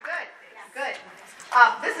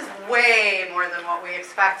This is way more than what we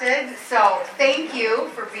expected. So thank you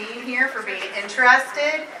for being here, for being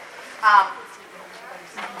interested.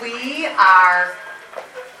 We are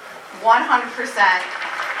 100%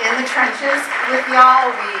 in the trenches with y'all.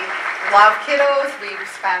 We love kiddos. We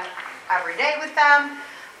spend every day with them.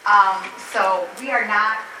 So we are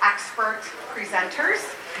not expert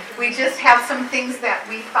presenters. We just have some things that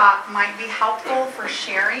we thought might be helpful for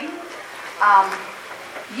sharing.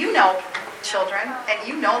 You know children, and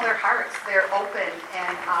you know their hearts. They're open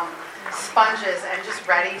and sponges and just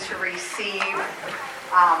ready to receive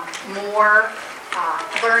more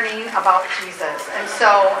learning about Jesus. And so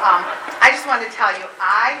I just wanted to tell you,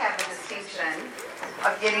 I have the distinction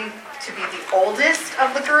of getting to be the oldest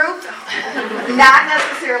of the group, not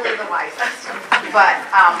necessarily the wisest, but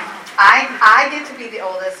I get to be the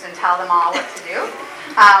oldest and tell them all what to do.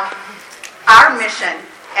 Our mission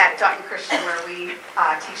at Dutton Christian, where we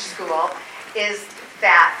teach school, is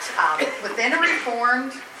that within a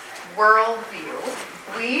Reformed worldview,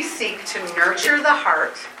 we seek to nurture the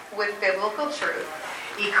heart with biblical truth,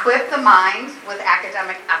 equip the mind with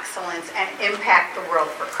academic excellence, and impact the world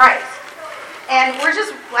for Christ. And we're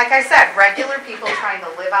just, like I said, regular people trying to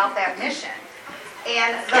live out that mission.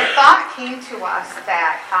 And the thought came to us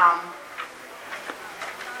that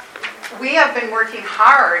we have been working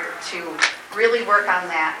hard to really work on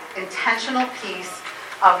that intentional piece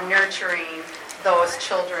of nurturing those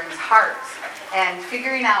children's hearts and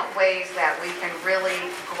figuring out ways that we can really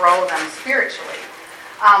grow them spiritually.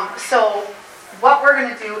 So what we're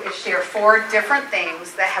going to do is share 4 different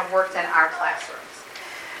things that have worked in our classrooms.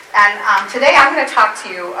 And today I'm going to talk to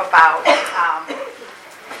you about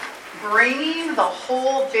bringing the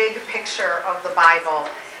whole big picture of the Bible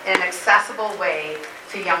in an accessible way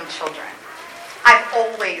to young children. I've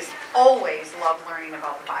always loved learning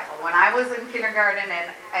about the Bible. When I was in kindergarten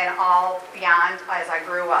and all beyond as I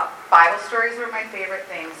grew up, Bible stories were my favorite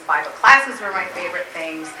things. Bible classes were my favorite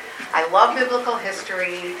things. I love biblical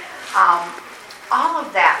history. All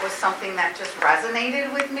of that was something that just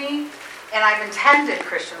resonated with me. And I've attended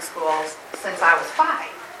Christian schools since I was 5.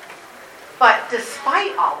 But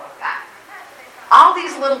despite all of that, all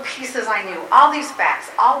these little pieces I knew, all these facts,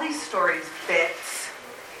 all these stories, bits,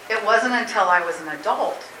 it wasn't until I was an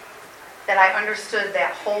adult that I understood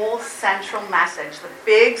that whole central message, the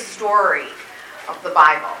big story of the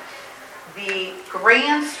Bible, the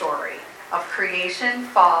grand story of creation,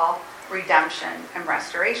 fall, redemption, and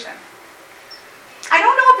restoration. I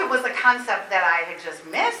don't know if it was a concept that I had just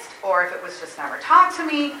missed or if it was just never taught to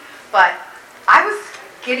me, but I was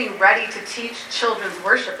getting ready to teach children's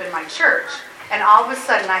worship in my church, and all of a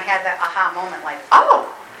sudden I had that aha moment like, oh,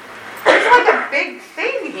 there's like a big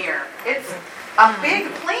thing here. It's a big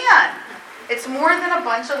plan. It's more than a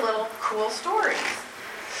bunch of little cool stories.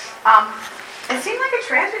 It seemed like a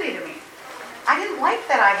tragedy to me. I didn't like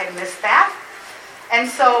that I had missed that. And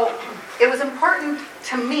so it was important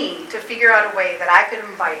to me to figure out a way that I could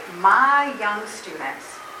invite my young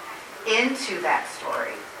students into that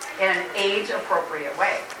story in an age-appropriate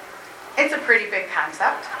way. It's a pretty big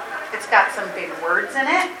concept. It's got some big words in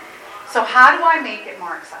it. So how do I make it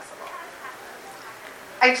more accessible?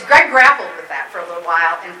 I grappled with that for a little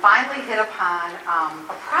while and finally hit upon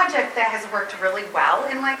a project that has worked really well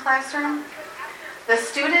in my classroom. The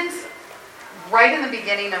students, right in the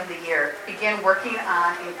beginning of the year, began working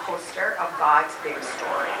on a poster of God's big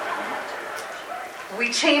story.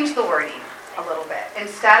 We changed the wording a little bit.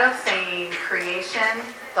 Instead of saying creation,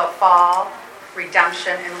 the fall,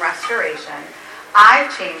 redemption, and restoration,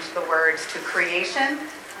 I've changed the words to creation,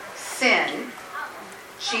 sin,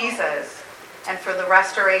 Jesus, and for the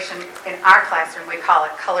restoration in our classroom, we call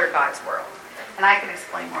it Color God's World. And I can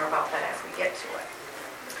explain more about that as we get to it.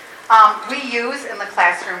 We use in the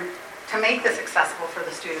classroom, to make this accessible for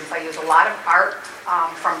the students, I use a lot of art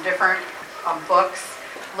from different books,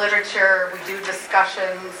 literature. We do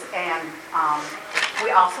discussions, and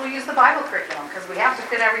we also use the Bible curriculum because we have to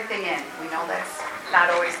fit everything in. We know that's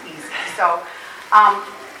not always easy. So I'll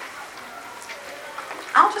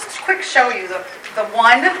just quick show you the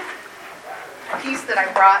one piece that I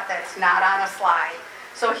brought that's not on a slide.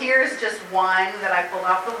 So here's just one that I pulled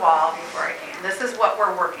off the wall before I came. This is what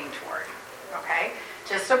we're working toward, okay?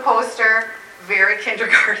 Just a poster, very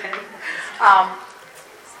kindergarten,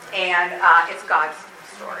 and it's God's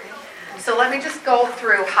story. So let me just go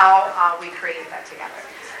through how we created that together.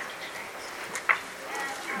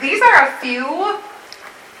 These are a few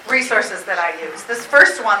resources that I use. This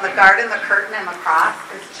first one, the garden, the curtain, and the cross,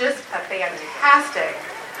 is just a fantastic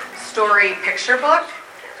story picture book,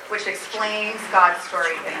 which explains God's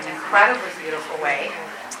story in an incredibly beautiful way.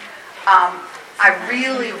 I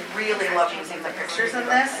really, really love using the pictures in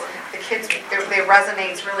this. The kids, they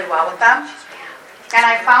resonates really well with them. And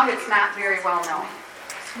I found it's not very well known.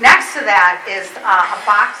 Next to that is a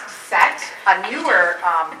box set, a newer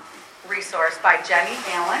resource by Jenny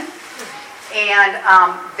Allen. And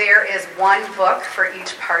there is one book for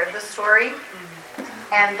each part of the story.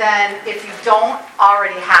 And then if you don't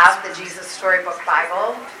already have the Jesus Storybook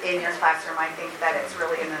Bible in your classroom, I think that it's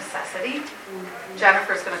really a necessity.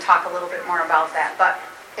 Jennifer's going to talk a little bit more about that. But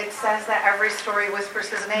it says that every story whispers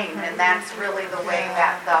his name, and that's really the way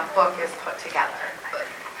that the book is put together.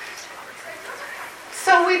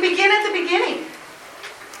 So we begin at the beginning.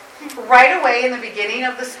 Right away in the beginning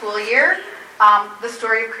of the school year, the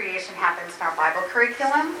story of creation happens in our Bible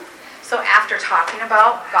curriculum. So after talking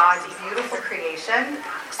about God's beautiful creation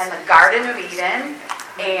and the Garden of Eden,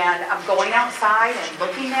 and going outside and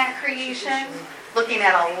looking at creation, looking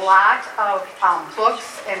at a lot of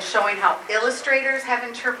books and showing how illustrators have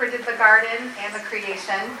interpreted the garden and the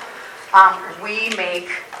creation, we make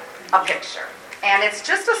a picture. And it's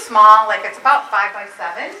just a small, it's about 5 by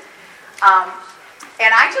 7.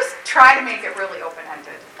 And I just try to make it really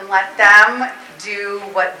open-ended and let them do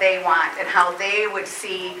what they want and how they would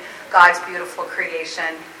see God's beautiful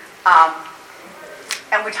creation.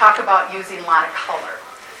 And we talk about using a lot of color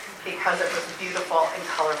because it was a beautiful and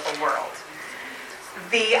colorful world.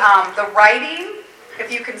 The writing,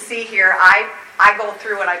 if you can see here, I go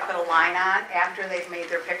through and I put a line on after they've made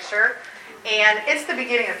their picture. And it's the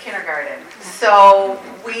beginning of kindergarten. So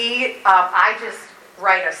I just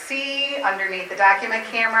write a C underneath the document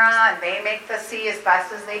camera, and they make the C as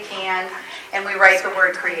best as they can, and we write the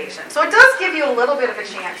word creation. So it does give you a little bit of a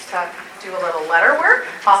chance to do a little letter work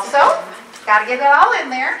also. Got to get that all in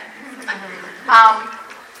there.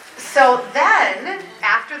 So then,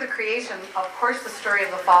 after the creation, of course the story of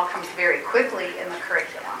the fall comes very quickly in the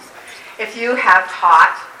curriculum. If you have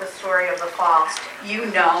taught the story of the fall, you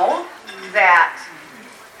know that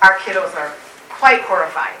our kiddos are quite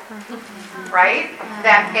horrified, right?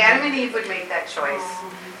 That Adam and Eve would make that choice,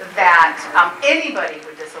 that anybody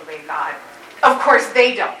would disobey God. Of course,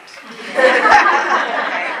 they don't. Okay?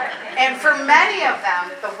 And for many of them,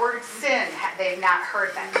 the word sin, they've not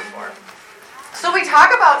heard that before. So we talk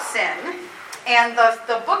about sin, and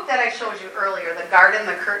the book that I showed you earlier, The Garden,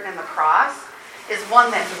 the Curtain, and the Cross, is one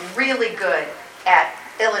that's really good at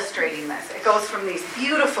illustrating this. It goes from these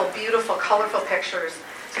beautiful, beautiful, colorful pictures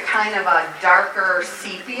to kind of a darker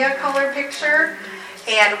sepia color picture.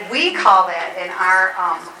 And we call that in our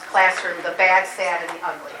classroom the bad, sad, and the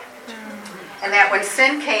ugly. And that when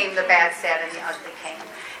sin came, the bad, sad, and the ugly came.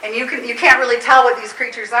 And you can't really tell what these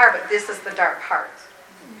creatures are, but this is the dark heart.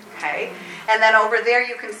 Okay? And then over there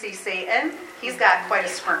you can see Satan. He's got quite a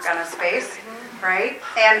smirk on his face, right?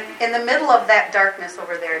 And in the middle of that darkness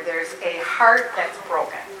over there, there's a heart that's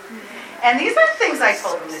broken. And these are things I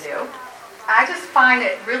told them to do. I just find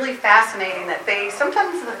it really fascinating that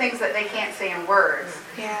sometimes the things that they can't say in words,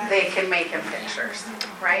 they can make in pictures,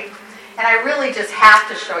 right? And I really just have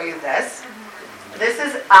to show you this. This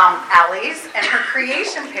is Ellie's, and her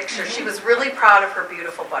creation picture. She was really proud of her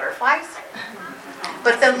beautiful butterflies.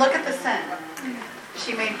 But then look at the sin.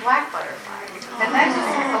 She made black butterflies. And then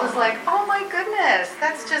I was like, oh my goodness,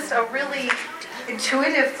 that's just a really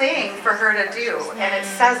intuitive thing for her to do. And it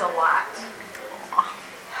says a lot.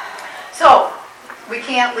 So, we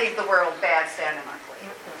can't leave the world bad, sad, and ugly.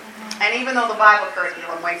 And even though the Bible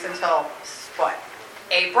curriculum waits until, what,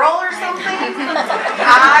 April or something,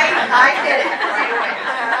 I did it right away.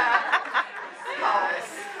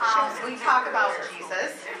 So, we talk about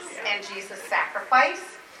Jesus and Jesus'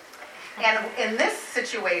 sacrifice. And in this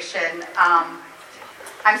situation,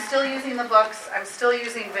 I'm still using the books. I'm still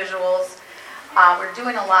using visuals. We're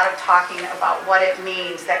doing a lot of talking about what it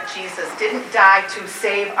means that Jesus didn't die to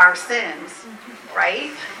save our sins,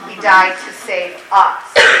 right? He died to save us,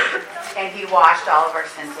 and he washed all of our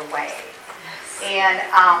sins away. And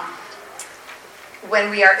when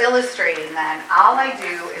we are illustrating then, all I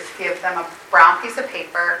do is give them a brown piece of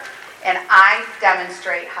paper, and I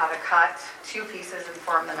demonstrate how to cut 2 pieces and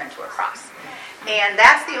form them into a cross. And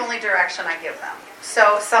that's the only direction I give them.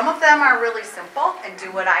 So some of them are really simple and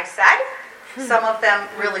do what I said. Some of them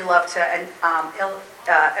really love to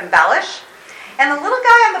embellish. And the little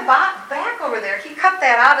guy on the back over there, he cut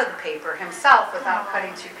that out of the paper himself without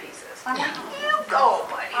cutting 2 pieces. I'm like, you go,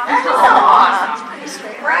 buddy. That's awesome.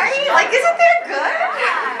 Right? Isn't that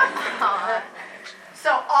good?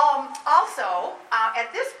 So also,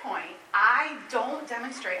 at this point, I don't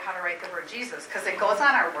demonstrate how to write the word Jesus because it goes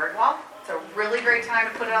on our word wall. It's a really great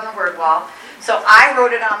time to put it on the word wall. So I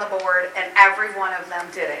wrote it on the board, and every one of them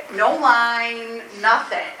did it. No line,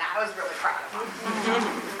 nothing. I was really proud of them.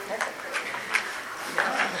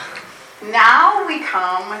 Now we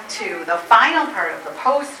come to the final part of the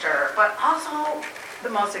poster, but also the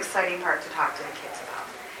most exciting part to talk to the kids about.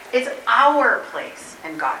 It's our place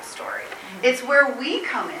in God's story. It's where we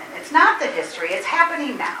come in. It's not the history. It's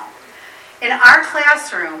happening now. In our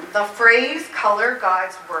classroom, the phrase "color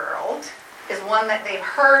God's world" is one that they've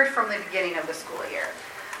heard from the beginning of the school year.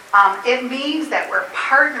 It means that we're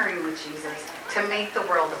partnering with Jesus to make the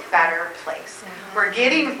world a better place. We're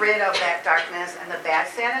getting rid of that darkness and the bad,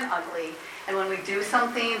 sad, and ugly. And when we do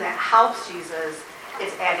something that helps Jesus,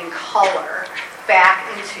 it's adding color back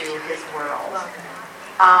into his world.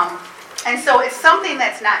 And so it's something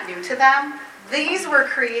that's not new to them. These were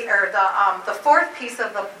the fourth piece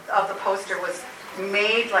of the poster was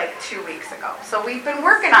made like 2 weeks ago. So we've been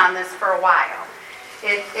working on this for a while.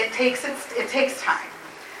 It takes time.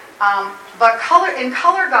 But in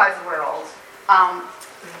Color God's World,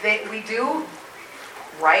 we do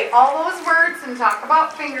write all those words and talk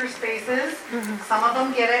about finger spaces. Some of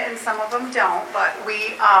them get it and some of them don't. But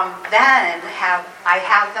we I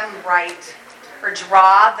have them write or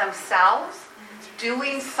draw themselves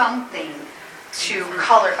doing something to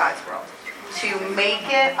color God's world, to make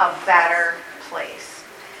it a better place.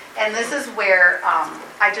 And this is where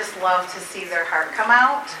I just love to see their heart come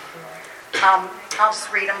out. I'll just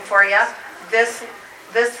read them for you. This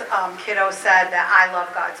kiddo said that I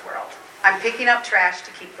love God's world. I'm picking up trash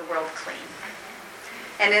to keep the world clean.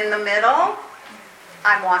 And in the middle,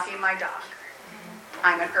 I'm walking my dog.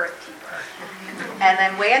 I'm an earth keeper. And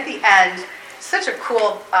then way at the end, such a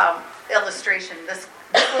cool illustration. This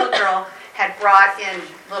little girl had brought in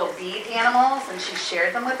little bead animals, and she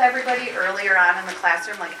shared them with everybody earlier on in the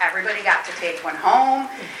classroom. Like everybody got to take one home.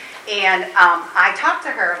 And I talked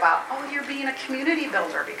to her about, you're being a community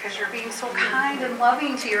builder because you're being so kind and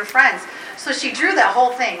loving to your friends. So she drew that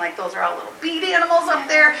whole thing, like those are all little bead animals up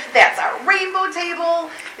there. That's our rainbow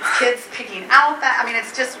table. It's kids picking out that. I mean,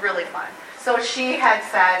 it's just really fun. So she had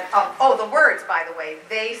said, the words, by the way,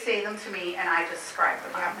 they say them to me and I just scribe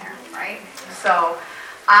them on there, right? So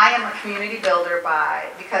I am a community builder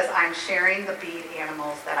because I'm sharing the bead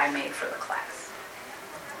animals that I made for the class.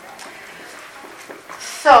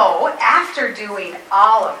 So after doing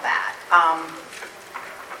all of that,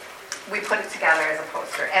 we put it together as a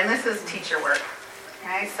poster. And this is teacher work.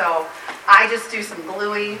 Okay? So I just do some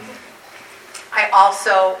gluing. I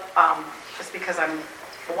also, just because I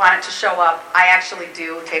want it to show up, I actually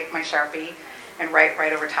do take my Sharpie and write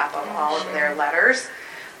right over top of all of their letters.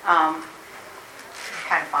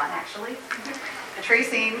 Kind of fun, actually.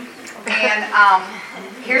 Tracing. And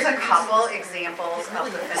here's a couple examples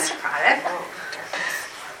of the finished product.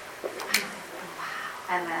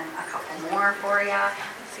 And then a couple more for you.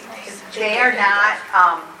 They are not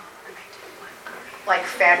like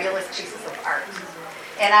fabulous pieces of art.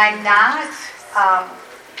 And I'm not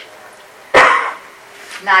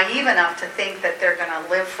naive enough to think that they're going to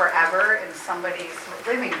live forever in somebody's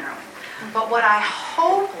living room. But what I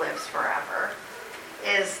hope lives forever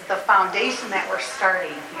is the foundation that we're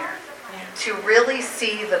starting here. To really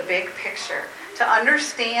see the big picture. To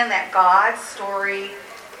understand that God's story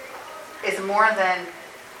is more than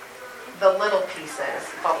the little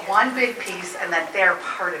pieces, but one big piece, and that they're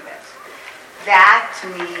part of it. That, to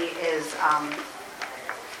me, is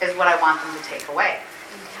what I want them to take away.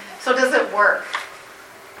 So does it work?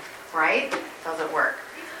 Right? Does it work?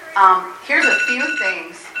 Here's a few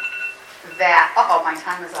things that... my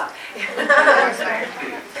time is up.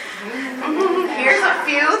 Here's a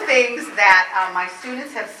few things that my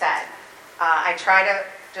students have said. I try to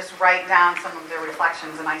just write down some of their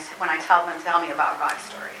reflections when I tell them, tell me about God's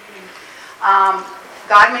story.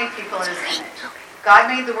 God made people in his image. God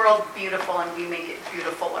made the world beautiful and we make it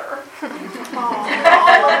beautifuler.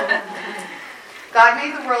 God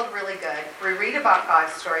made the world really good. We read about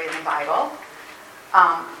God's story in the Bible.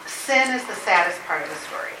 Sin is the saddest part of the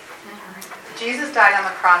story. Jesus died on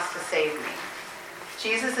the cross to save me.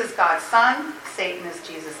 Jesus is God's son. Satan is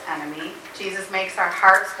Jesus' enemy. Jesus makes our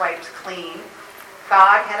hearts wiped clean.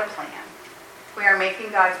 God had a plan. We are making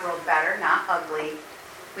God's world better, not ugly.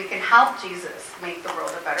 We can help Jesus make the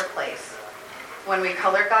world a better place. When we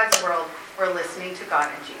color God's world, we're listening to God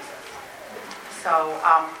and Jesus. So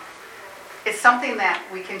it's something that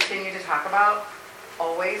we continue to talk about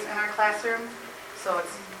always in our classroom. So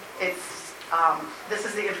this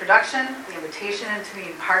is the introduction, the invitation into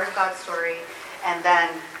being part of God's story, and then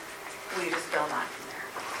we just build on from there.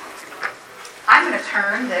 I'm going to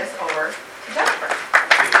turn this over to Jennifer.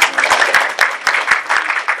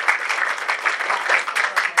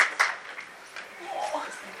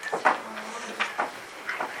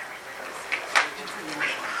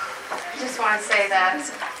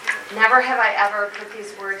 never have I ever put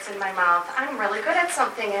these words in my mouth. I'm really good at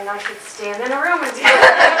something, and I could stand in a room and do it.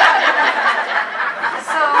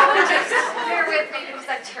 So just bear with me because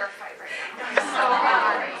I'm terrified right now.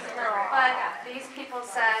 But these people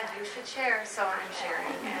said you should share, so I'm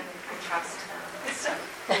sharing, and I trust them.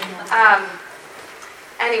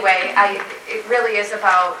 Anyway, it really is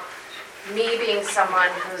about me being someone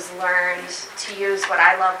who's learned to use what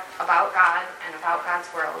I love about God and about God's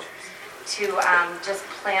world to just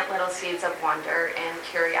plant little seeds of wonder and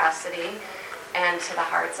curiosity and to the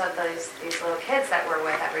hearts of these little kids that we're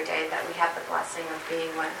with every day that we have the blessing of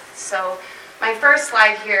being with. So my first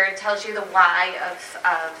slide here tells you the why of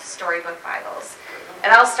Storybook Bibles.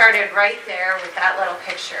 It all started right there with that little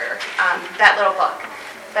picture, that little book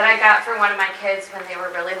that I got for one of my kids when they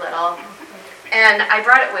were really little. And I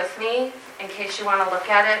brought it with me in case you want to look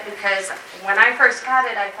at it, because when I first got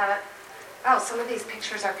it, I thought, oh, some of these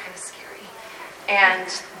pictures are kind of scary. And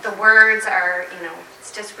the words are,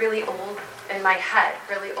 it's just really old in my head,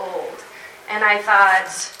 really old. And I thought,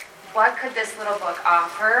 what could this little book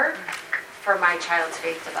offer for my child's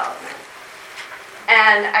faith development?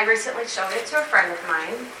 And I recently showed it to a friend of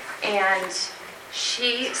mine, and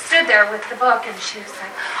she stood there with the book, and she was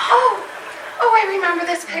like, oh, I remember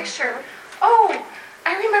this picture. Oh,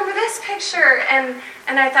 I remember this picture. And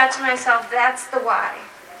I thought to myself, that's the why.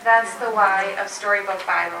 That's the why of Storybook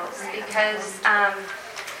Bibles, because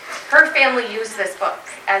her family used this book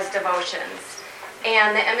as devotions,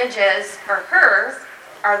 and the images for her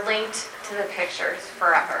are linked to the pictures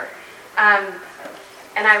forever.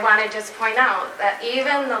 And I want to just point out that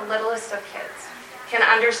even the littlest of kids can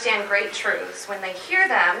understand great truths when they hear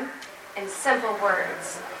them in simple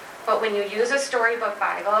words. But when you use a storybook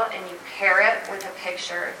Bible and you pair it with a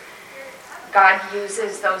picture, God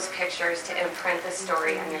uses those pictures to imprint the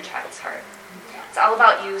story on your child's heart. It's all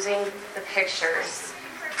about using the pictures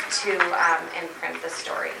to imprint the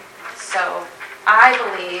story. So I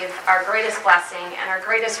believe our greatest blessing and our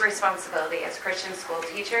greatest responsibility as Christian school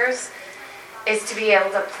teachers is to be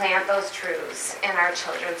able to plant those truths in our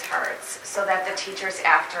children's hearts so that the teachers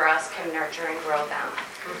after us can nurture and grow them.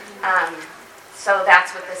 So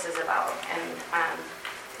that's what this is about. And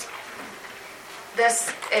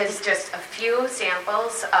this is just a few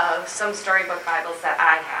samples of some storybook Bibles that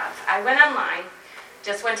I have. I went online,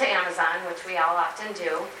 just went to Amazon, which we all often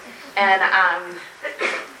do, and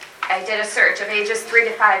I did a search of ages 3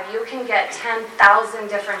 to 5. You can get 10,000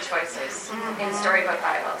 different choices in storybook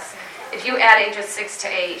Bibles. If you add ages 6 to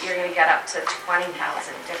 8, you're going to get up to 20,000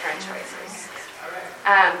 different choices.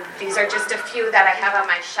 These are just a few that I have on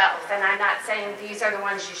my shelf, and I'm not saying these are the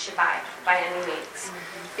ones you should buy by any means,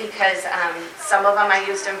 because some of them I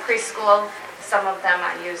used in preschool, some of them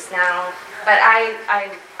I use now, but I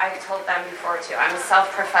told them before too, I'm a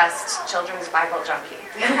self-professed children's Bible junkie.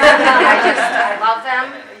 I love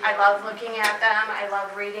them, I love looking at them, I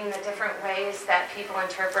love reading the different ways that people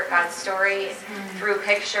interpret God's story through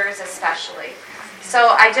pictures especially.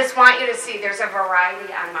 So I just want you to see there's a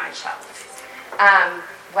variety on my shelf.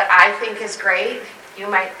 What I think is great, you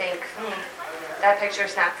might think, that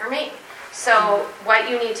picture's not for me. So what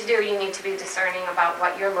you need to do, you need to be discerning about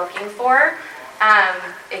what you're looking for.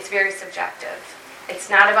 It's very subjective. It's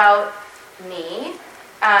not about me.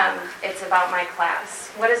 It's about my class.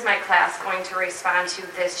 What is my class going to respond to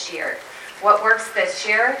this year? What works this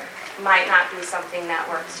year might not be something that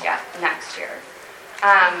works yet next year.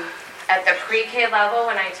 At the pre-K level,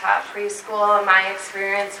 when I taught preschool, my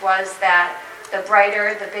experience was that the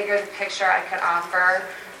brighter, the bigger the picture I could offer,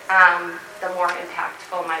 the more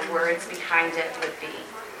impactful my words behind it would be.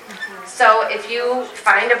 So if you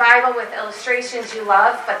find a Bible with illustrations you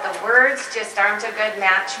love, but the words just aren't a good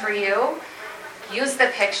match for you, use the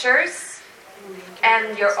pictures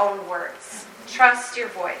and your own words. Trust your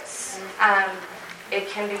voice. It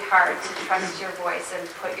can be hard to trust your voice and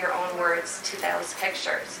put your own words to those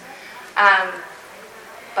pictures.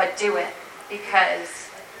 But do it, because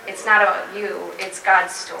it's not about you, it's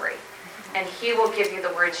God's story. And He will give you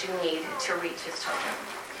the words you need to reach His children.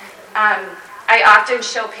 I often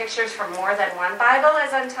show pictures from more than one Bible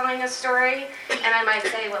as I'm telling a story, and I might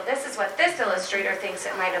say, well, this is what this illustrator thinks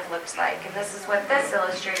it might have looked like, and this is what this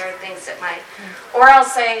illustrator thinks it might. Or I'll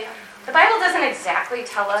say, the Bible doesn't exactly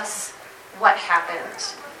tell us what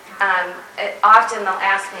happened. Often they'll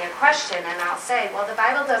ask me a question, and I'll say, well, the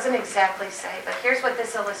Bible doesn't exactly say, but here's what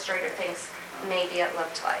this illustrator thinks maybe it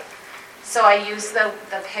looked like. So I use the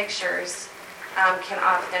pictures can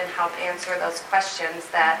often help answer those questions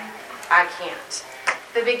that I can't.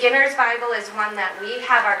 The Beginner's Bible is one that we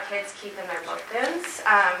have our kids keep in their book bins.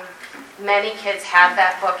 Many kids have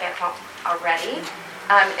that book at home already.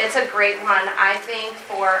 It's a great one, I think,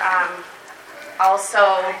 for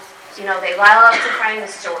also, they love to find the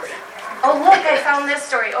story. Oh, look, I found this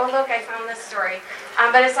story. Oh, look, I found this story.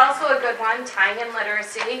 But it's also a good one, tying in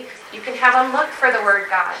literacy. You can have them look for the word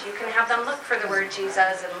God. You can have them look for the word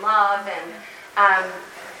Jesus and love. And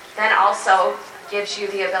then also gives you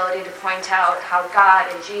the ability to point out how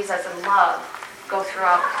God and Jesus and love go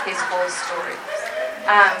throughout his whole story.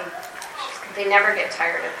 They never get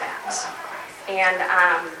tired of that. And,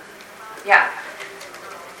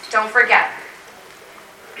 don't forget,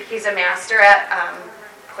 he's a master at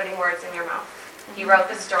putting words in your mouth. He wrote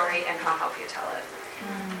the story, and he'll help you tell it.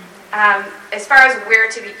 As far as where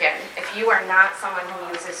to begin, if you are not someone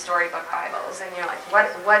who uses storybook Bibles, and you're like,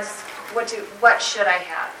 what should I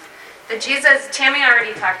have? Tammy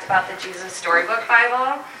already talked about the Jesus Storybook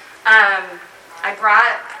Bible. I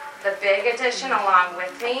brought the big edition along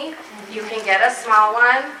with me. You can get a small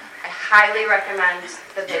one. I highly recommend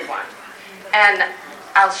the big one. And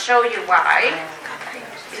I'll show you why.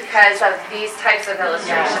 Because of these types of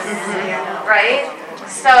illustrations, right?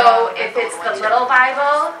 So if it's the little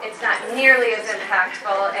Bible, it's not nearly as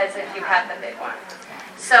impactful as if you had the big one.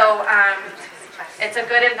 So it's a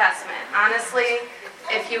good investment. Honestly,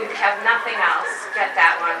 if you have nothing else, get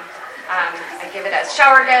that one. I give it as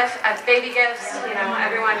shower gift, as baby gifts.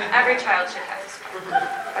 Every child should have this one.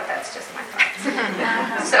 But that's just my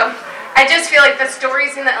thoughts. So I just feel like the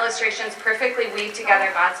stories and the illustrations perfectly weave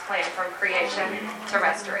together God's plan from creation to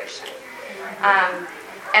restoration.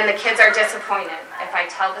 And the kids are disappointed if I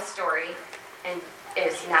tell the story and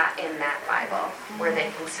it's not in that Bible where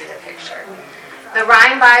they can see the picture. The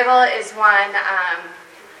Rhyme Bible is one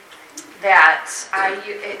that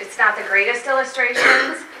it's not the greatest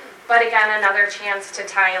illustrations, but again, another chance to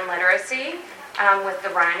tie in literacy with the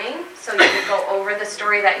rhyming. So you can go over the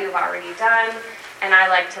story that you've already done. And I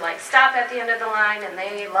like to stop at the end of the line, and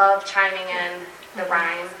they love chiming in the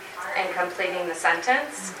rhyme and completing the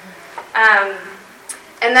sentence.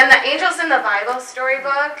 And then the Angels in the Bible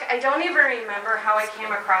storybook, I don't even remember how I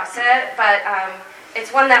came across it, but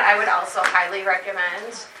it's one that I would also highly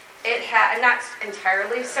recommend. I'm not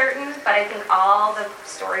entirely certain, but I think all the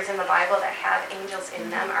stories in the Bible that have angels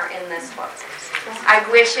in them are in this book. I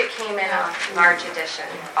wish it came in a large edition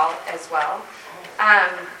as well.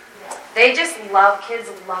 Kids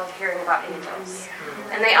love hearing about angels.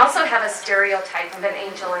 And they also have a stereotype of an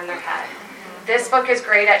angel in their head. This book is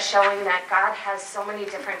great at showing that God has so many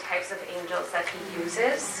different types of angels that he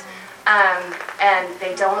uses, and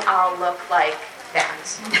they don't all look like that.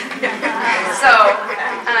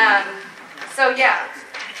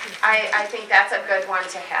 I think that's a good one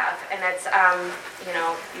to have. And it's,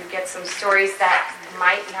 you get some stories that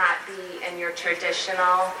might not be in your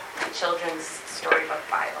traditional children's storybook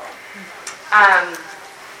Bible.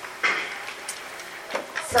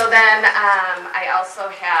 So then I also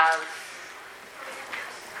have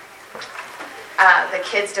the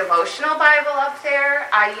Kids Devotional Bible up there.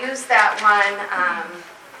 I use that one. I'm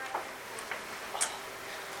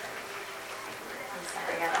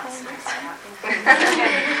sorry, I lost my spot.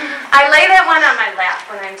 I lay that one on my lap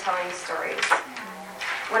when I'm telling stories.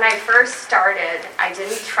 When I first started, I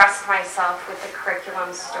didn't trust myself with the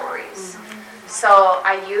curriculum stories. So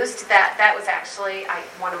I used that. That was actually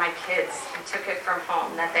one of my kids. I took it from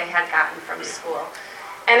home that they had gotten from school.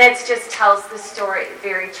 And it just tells the story,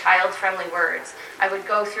 very child-friendly words. I would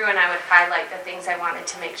go through and I would highlight the things I wanted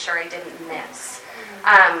to make sure I didn't miss.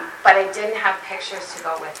 But I didn't have pictures to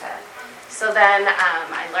go with it. So then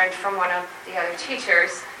I learned from one of the other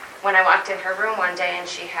teachers when I walked in her room one day and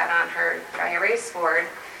she had on her dry erase board,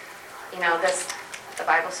 the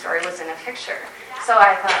Bible story was in a picture. So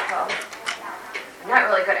I thought, well, I'm not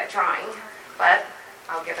really good at drawing, but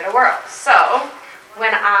I'll give it a whirl. So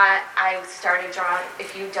when I started drawing,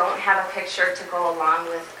 if you don't have a picture to go along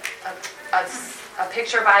with a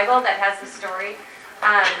picture Bible that has the story,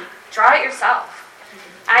 draw it yourself.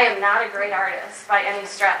 I am not a great artist by any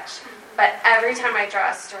stretch, but every time I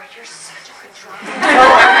draw a story, you're such a good drawer.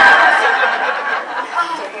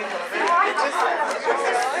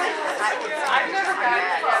 I've never got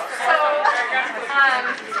it. So,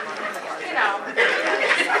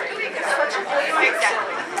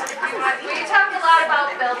 we talk a lot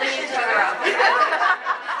about building each other up.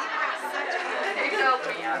 They built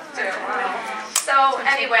me up too. So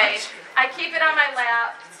anyway, I keep it on my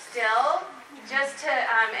lap still, just to,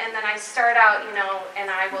 and then I start out, and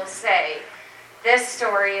I will say, this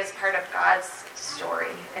story is part of God's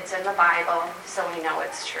story. It's in the Bible, so we know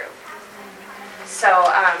it's true.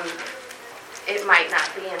 So it might not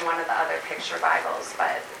be in one of the other picture Bibles,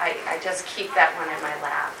 but I just keep that one in my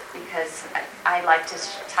lap because I like to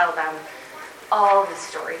tell them all the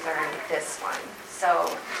stories are in this one.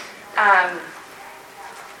 So,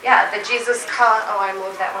 the Jesus call. Oh, I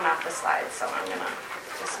moved that one off the slide, so I'm gonna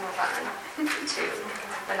just move on to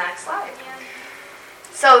the next slide.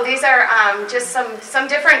 So these are just some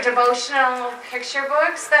different devotional picture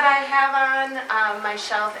books that I have on my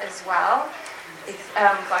shelf as well.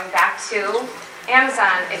 Going back to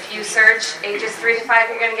Amazon, if you search ages 3 to 5,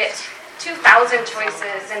 you're going to get 2,000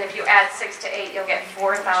 choices, and if you add 6 to 8, you'll get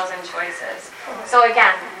 4,000 choices. So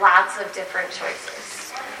again, lots of different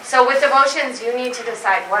choices. So with devotions, you need to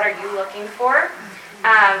decide, what are you looking for?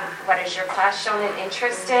 What is your class shown an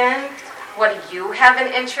interest in? What do you have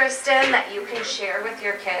an interest in that you can share with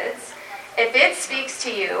your kids? If it speaks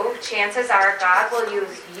to you, chances are God will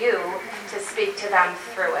use you to speak to them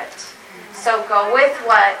through it. So go with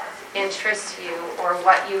what interests you or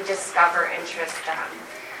what you discover interests them.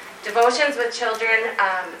 Devotions with children,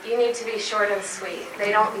 you need to be short and sweet.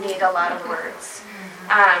 They don't need a lot of words.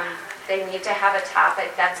 They need to have a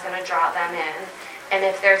topic that's going to draw them in. And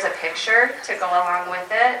if there's a picture to go along with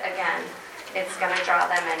it, again, it's going to draw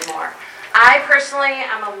them in more. I personally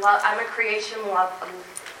am a creation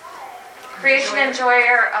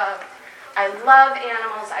enjoyer. I love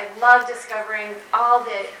animals. I love discovering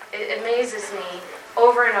it amazes me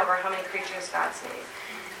over and over how many creatures God's made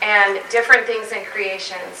and different things in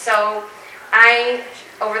creation. So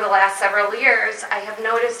over the last several years, I have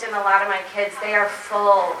noticed in a lot of my kids, they are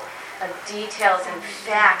full of details and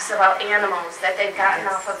facts about animals that they've gotten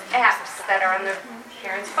off of apps that are on their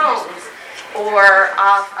parents' phones or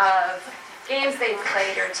off of games they've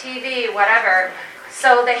played or TV, whatever.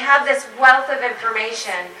 So they have this wealth of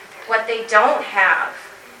information. What they don't have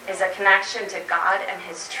is a connection to God and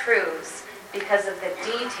His truths because of the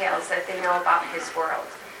details that they know about His world.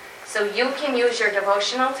 So you can use your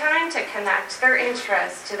devotional time to connect their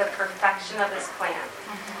interest to the perfection of His plan.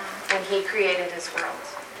 And He created His world.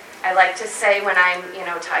 I like to say when I'm,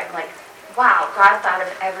 talking like, wow, God thought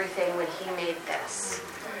of everything when He made this.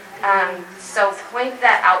 So point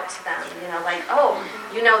that out to them, like, oh,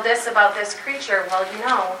 you know this about this creature. Well, you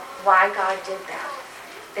know why God did that.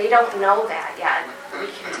 They don't know that yet. We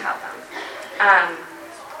can tell them.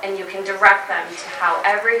 And you can direct them to how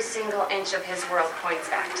every single inch of His world points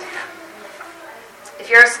back to Him. If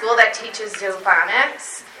you're a school that teaches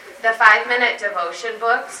Zophonics, the 5-minute devotion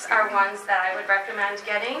books are ones that I would recommend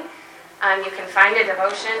getting. You can find a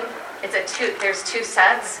devotion. There's 2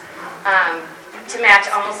 sets. To match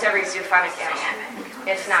almost every Zoophonic animal,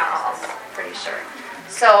 if not all, pretty sure.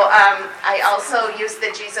 So I also use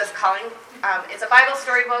the Jesus Calling. It's a Bible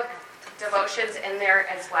storybook, devotions in there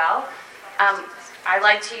as well. I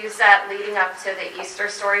like to use that leading up to the Easter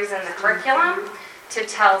stories in the curriculum to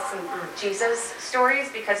tell some Jesus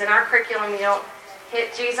stories, because in our curriculum you don't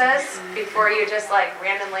hit Jesus before you just like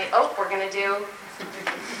randomly, we're going to do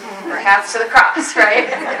perhaps to the cross, right?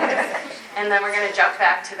 And then we're going to jump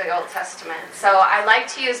back to the Old Testament. So I like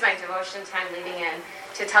to use my devotion time leading in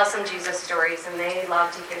to tell some Jesus stories, and they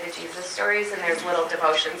love to hear the Jesus stories, and there's little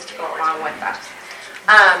devotions to go along with that.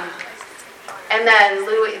 And then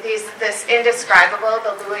this Indescribable,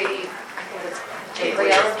 the Louis, I think it's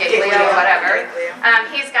Giglio, whatever.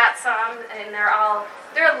 He's got some, and they're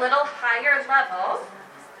a little higher level,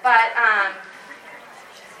 but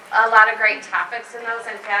a lot of great topics in those.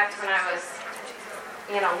 In fact, when I was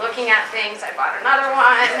looking at things, I bought another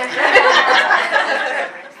one.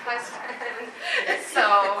 So,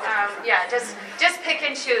 just pick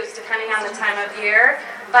and choose depending on the time of year.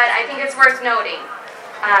 But I think it's worth noting,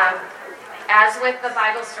 as with the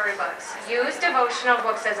Bible storybooks, use devotional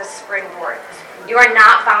books as a springboard. You are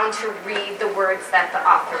not bound to read the words that the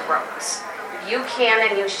author wrote. You can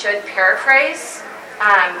and you should paraphrase,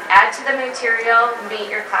 add to the material, meet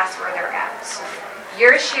your class where they're at.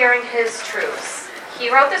 You're sharing His truths. He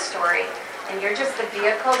wrote the story, and you're just the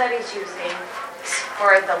vehicle that He's using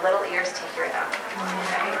for the little ears to hear them.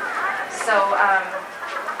 Okay? So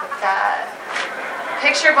the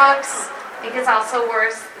picture books, I think it's also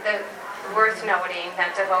worth noting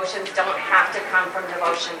that devotions don't have to come from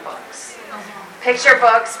devotion books. Picture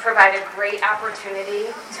books provide a great opportunity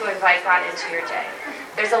to invite God into your day.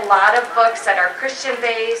 There's a lot of books that are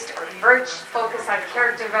Christian-based or focus on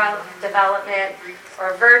character development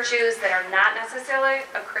or virtues that are not necessarily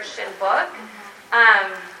a Christian book.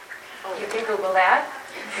 You can Google that.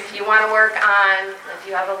 If you want to work on, if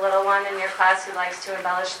you have a little one in your class who likes to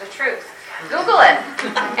embellish the truth, Google it.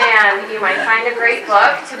 And you might find a great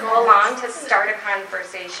book to go along to start a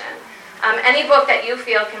conversation. Any book that you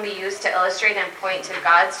feel can be used to illustrate and point to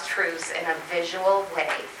God's truths in a visual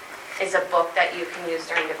way is a book that you can use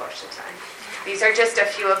during devotion time. These are just a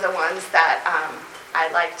few of the ones that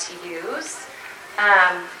I like to use.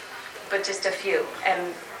 but just a few.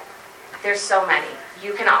 And there's so many.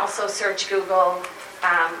 You can also search Google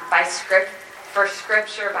for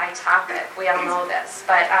scripture by topic. We all know this,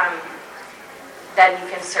 but then you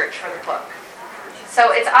can search for the book.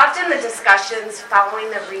 So it's often the discussions following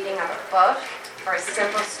the reading of a book or a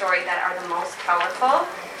simple story that are the most powerful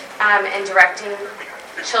in directing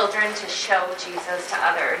children to show Jesus to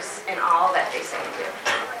others in all that they say and do.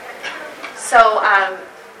 So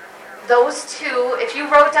those two, if you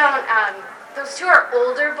wrote down, those two are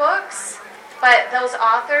older books, but those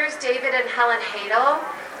authors, David and Helen Hadel,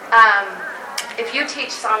 if you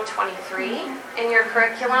teach Psalm 23 in your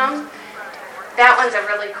curriculum, that one's a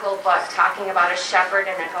really cool book talking about a shepherd,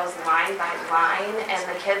 and it goes line by line, and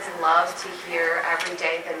the kids love to hear every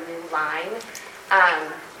day the new line.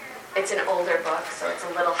 It's an older book, so it's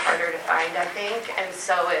a little harder to find, I think, and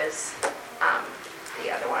so is the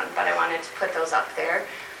other one, but I wanted to put those up there.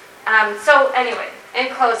 So anyway, in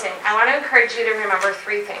closing, I want to encourage you to remember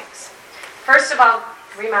three things. First of all,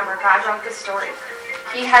 remember, God wrote the story.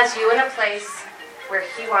 He has you in a place where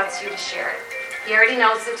He wants you to share it. He already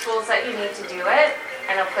knows the tools that you need to do it,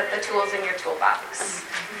 and He'll put the tools in your toolbox.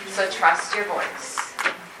 So trust your voice.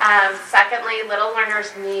 Secondly, little learners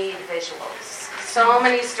need visuals. So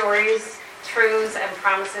many stories, truths, and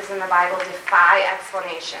promises in the Bible defy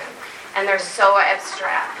explanation, and they're so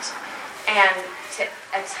abstract. And to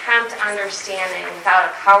attempt understanding without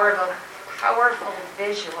a powerful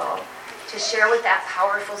visual to share with that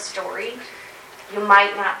powerful story, you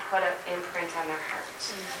might not put an imprint on their heart.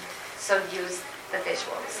 So use the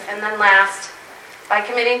visuals. And then last, by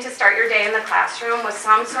committing to start your day in the classroom with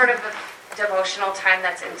some sort of a devotional time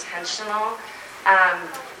that's intentional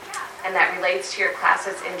and that relates to your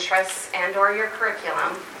class's interests and or your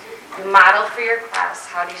curriculum, you model for your class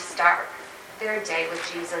how to start their day with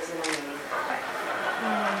Jesus in a meaningful way.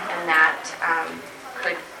 And that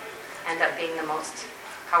could end up being the most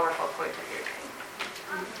powerful point of your day.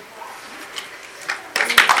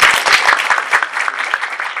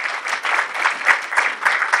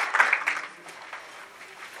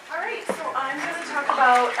 All right, so I'm going to talk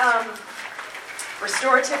about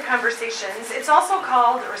restorative conversations. It's also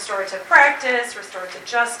called restorative practice, restorative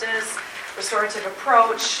justice, restorative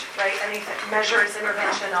approach, right? Anything, measures,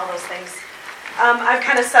 intervention, all those things. I've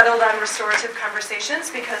kind of settled on restorative conversations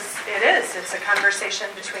because it's a conversation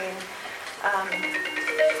between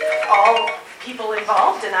all people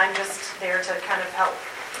involved, and I'm just there to kind of help.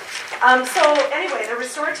 So anyway, the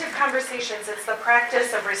restorative conversations, it's the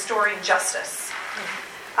practice of restoring justice.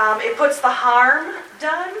 It puts the harm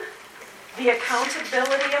done, the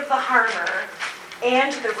accountability of the harmer,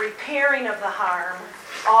 and the repairing of the harm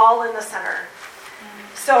all in the center.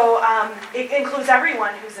 So it includes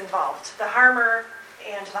everyone who's involved, the harmer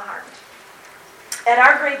and the harmed. At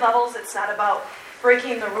our grade levels, it's not about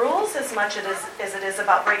breaking the rules as much as it is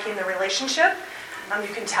about breaking the relationship.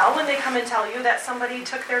 You can tell when they come and tell you that somebody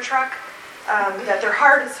took their truck, that their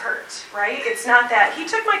heart is hurt, right? It's not that he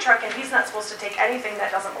took my truck and he's not supposed to take anything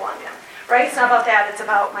that doesn't belong to him, right? It's not about that. It's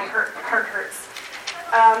about my heart hurts.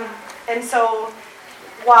 And so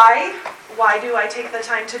why do I take the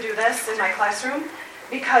time to do this in my classroom?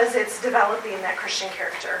 Because it's developing that Christian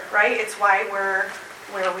character, right? It's why we're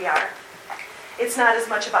where we are. It's not as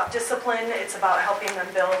much about discipline. It's about helping them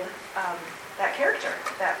build that character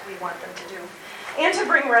that we want them to do. And to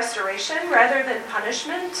bring restoration rather than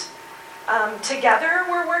punishment. Together,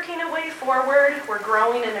 we're working a way forward. We're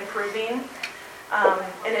growing and improving.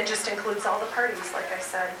 And it just includes all the parties, like I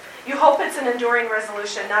said. You hope it's an enduring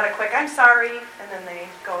resolution, not a quick, I'm sorry, and then they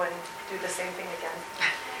go and do the same thing again.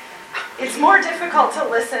 It's more difficult to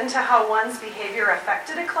listen to how one's behavior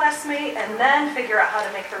affected a classmate and then figure out how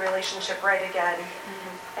to make the relationship right again.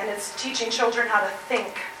 And it's teaching children how to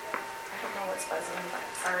think. I don't know what's buzzing, but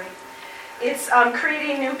sorry. It's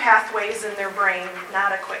creating new pathways in their brain,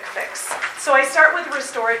 not a quick fix. So I start with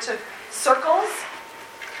restorative circles,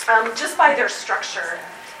 just by their structure.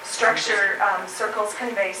 Circles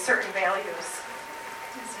convey certain values.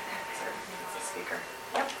 Speaker.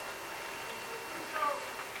 Yep.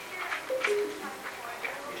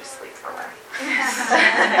 You just sleep for a while.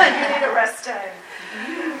 You need a rest time.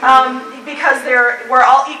 Because we're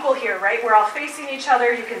all equal here, right? We're all facing each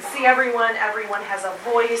other. You can see everyone. Everyone has a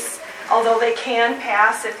voice. Although they can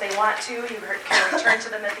pass if they want to. You can return to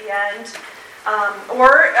them at the end.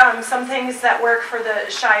 Or some things that work for the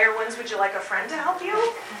shyer ones. Would you like a friend to help you?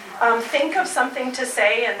 Think of something to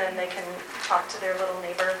say, and then they can talk to their little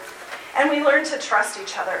neighbor. And we learn to trust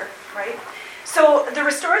each other, right? So the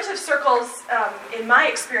restorative circles, in my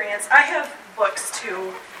experience, I have books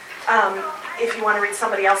too, if you want to read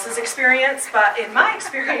somebody else's experience, but in my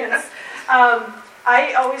experience,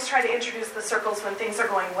 I always try to introduce the circles when things are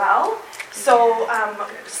going well. So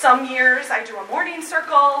some years I do a morning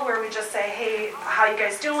circle where we just say, hey, how you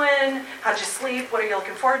guys doing? How'd you sleep? What are you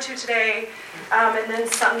looking forward to today? And then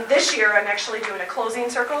this year I'm actually doing a closing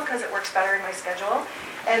circle because it works better in my schedule.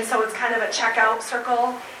 And so it's kind of a checkout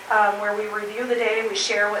circle where we review the day, we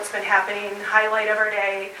share what's been happening, highlight of our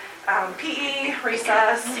day, PE,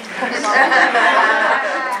 recess.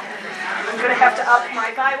 I'm going to have to up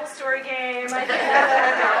my Bible story game.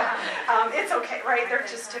 It's okay, right? They're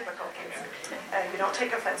just typical kids. You don't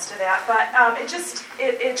take offense to that. But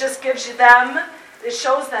it just gives you them, it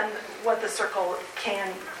shows them what the circle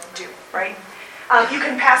can do, right? You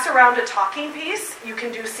can pass around a talking piece. You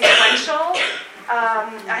can do sequential.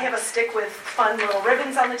 I have a stick with fun little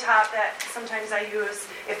ribbons on the top that sometimes I use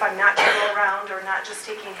if I'm not going to go around or not just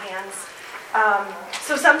taking hands.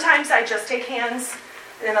 So sometimes I just take hands,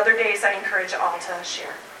 and other days I encourage all to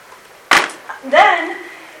share. Then,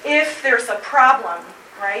 if there's a problem,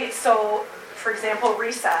 right? So, for example,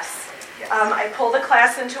 recess. I pull the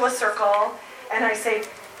class into a circle, and I say,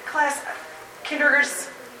 class, kindergartners,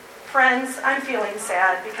 friends, I'm feeling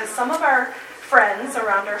sad because some of our friends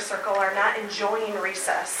around our circle are not enjoying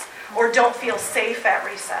recess or don't feel safe at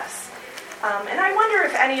recess. And I wonder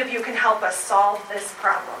if any of you can help us solve this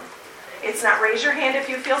problem. It's not raise your hand if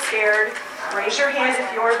you feel scared, raise your hand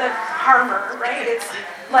if you're the harmer, right? It's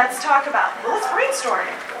let's talk about, let's brainstorm.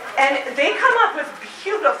 And they come up with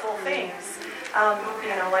beautiful things,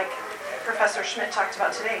 like Professor Schmidt talked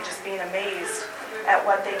about today, just being amazed at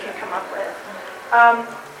what they can come up with.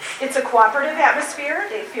 It's a cooperative atmosphere.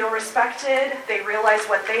 They feel respected. They realize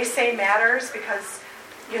what they say matters because,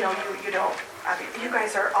 you don't. You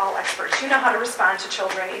guys are all experts. You know how to respond to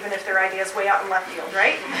children, even if their idea is way out in left field,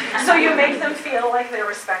 right? So you make them feel like they're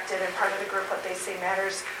respected and part of the group. What they say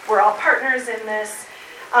matters. We're all partners in this.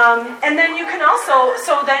 And then you can also,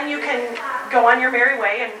 then you can go on your merry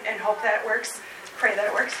way and hope that it works. Pray that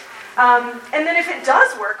it works. And then if it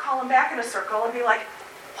does work, call them back in a circle and be like,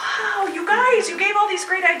 wow, you guys, you gave all these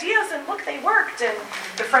great ideas and look, they worked. And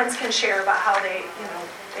the friends can share about how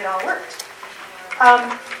it all worked.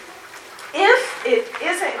 If it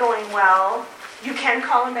isn't going well, you can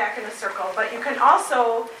call them back in a circle, but you can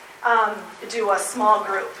also do a small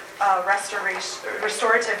group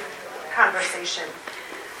restorative conversation.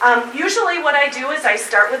 Usually what I do is I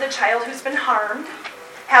start with a child who's been harmed,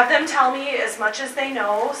 have them tell me as much as they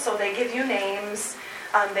know, so they give you names,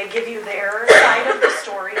 they give you their side of the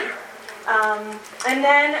story, and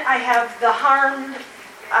then I have the harmed,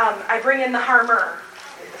 I bring in the harmer.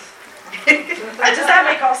 Does that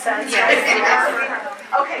make all sense? Yes.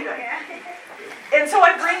 Okay, good. And so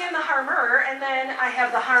I bring in the harmer, and then I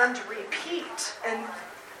have the harmed repeat. And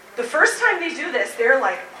the first time they do this, they're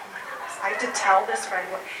like, oh my goodness, I have to tell this friend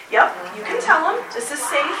what. Yep, you can tell them. This is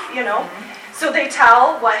safe, So they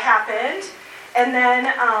tell what happened, and then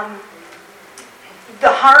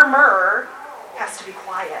the harmer has to be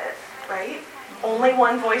quiet, right? Only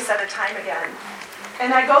one voice at a time again.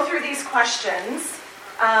 And I go through these questions.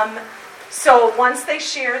 So once they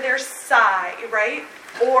share their side, right?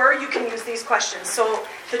 Or you can use these questions. So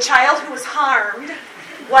the child who was harmed,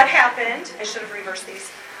 what happened? I should have reversed these.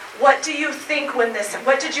 What did you think when this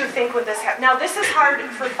happened? Now this is hard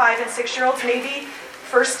for 5 and 6-year-olds. Maybe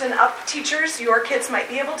first and up teachers, your kids might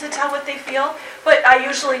be able to tell what they feel. But I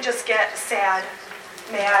usually just get sad,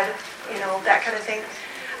 mad, that kind of thing.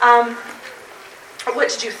 What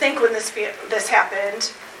did you think when this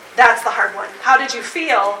happened? That's the hard one. How did you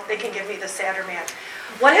feel? They can give me the sad or mad.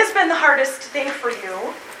 What has been the hardest thing for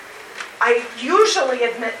you? I usually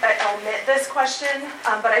omit this question,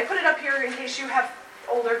 but I put it up here in case you have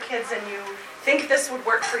older kids and you think this would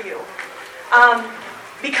work for you.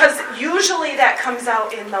 Because usually that comes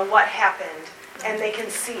out in the what happened, and they can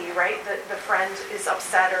see, right? The friend is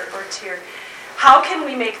upset or teared. How can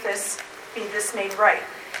we make this made right?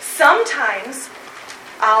 Sometimes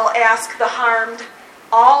I'll ask the harmed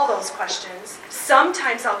all those questions.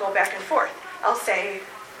 Sometimes I'll go back and forth. I'll say,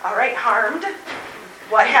 all right, harmed,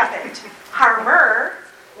 what happened? Harmer,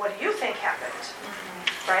 what do you think happened?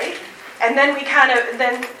 Right? And then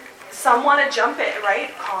then some want to jump it,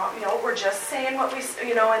 right? We're just saying what we,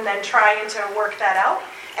 and then trying to work that out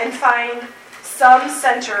and find some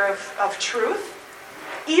center of truth.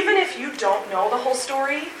 Even if you don't know the whole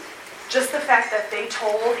story, just the fact that they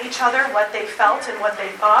told each other what they felt and what they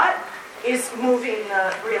thought is moving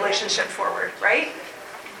the relationship forward, right?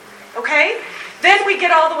 Okay? Then we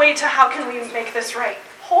get all the way to how can we make this right?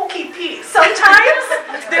 Hokey pee. Sometimes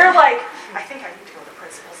they're like, I think I need to go to the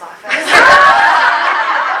principal's office.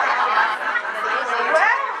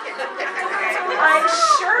 I'm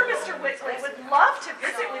sure Mr. Witt seriously would love to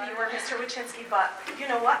visit with you or Mr. Wachinski, but you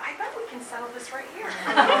know what? I bet we can settle this right here.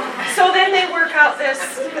 So then they work out this,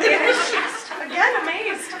 she's again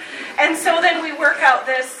amazed. And so then we work out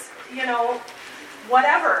this,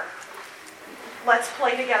 whatever. Let's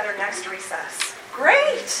play together next recess.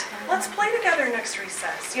 Great! Let's play together next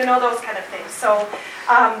recess. Those kind of things. So,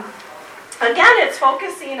 again, it's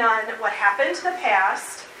focusing on what happened to the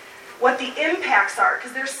past, what the impacts are,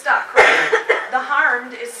 because they're stuck, right? The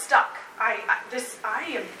harmed is stuck. I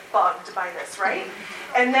am bugged by this, right?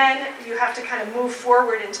 And then you have to kind of move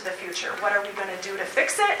forward into the future. What are we going to do to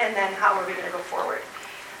fix it? And then how are we going to go forward?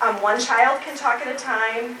 One child can talk at a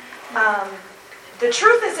time. The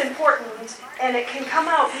truth is important, and it can come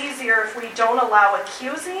out easier if we don't allow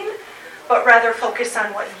accusing, but rather focus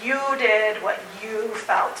on what you did, what you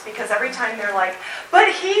felt. Because every time they're like, but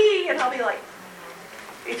he, and I'll be like,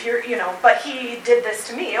 if you're, but he did this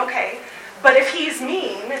to me, okay. But if he's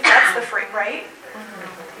mean, if that's the freak, right?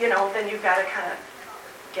 Then you've got to kind of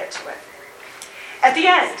get to it. At the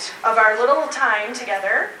end of our little time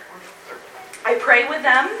together, I pray with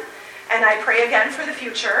them, and I pray again for the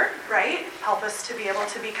future, right? Help us to be able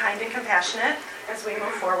to be kind and compassionate as we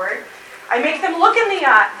move forward. I make them look in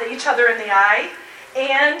each other in the eye,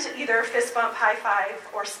 and either fist bump, high five,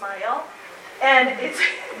 or smile. And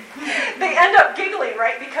they end up giggling,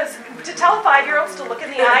 right? Because to tell 5-year-olds to look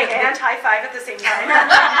in the eye and high five at the same time,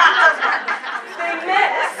 they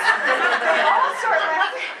miss. They all start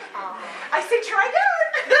laughing. I say, try again.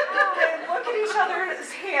 And look at each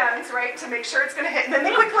other's hands, right, to make sure it's going to hit. And then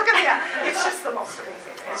they quick look at the eye. It's just the most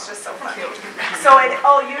amazing. It's just so fun. So it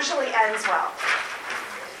usually ends well.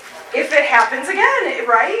 If it happens again,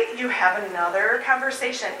 right, you have another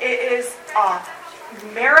conversation. It is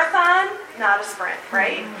marathon, not a sprint,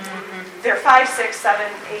 right? They're 5, 6, 7,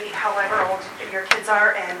 8, however old your kids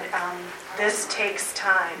are, and this takes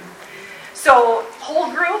time. So whole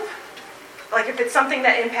group, like if it's something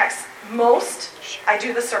that impacts most, I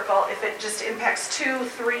do the circle. If it just impacts 2,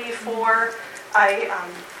 3, 4, I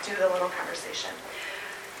do the little conversation.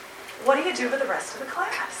 What do you do with the rest of the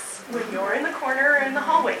class when you're in the corner or in the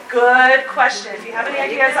hallway? Good question. If you have any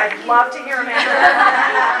ideas, I'd love to hear them answer.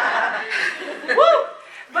 Woo!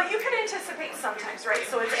 But you can anticipate sometimes, right?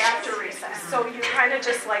 So it's after recess. So you kind of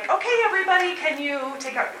just like, okay, everybody, can you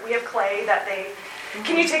take out, we have clay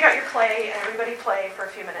can you take out your clay and everybody play for a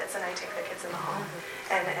few minutes, and I take the kids in the hall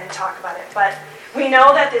and talk about it. But we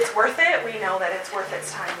know that it's worth it. We know that it's worth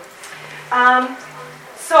its time.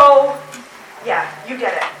 So, yeah, you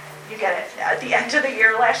get it. You get it. At the end of the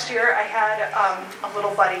year, last year, I had a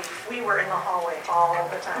little buddy. We were in the hallway all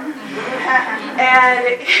the time.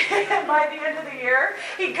 And by the end of the year,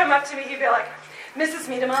 he'd come up to me, he'd be like, Mrs.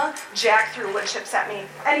 Miedema, Jack threw wood chips at me.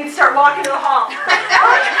 And he'd start walking to the hall. Let's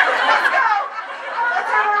go! Let's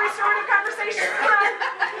have a restorative conversation. Come on.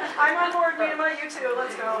 I'm on board, Miedema, you too.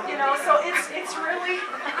 Let's go. So it's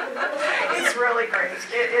really great.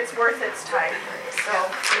 It's worth its time. So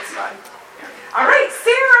it's fun. All right,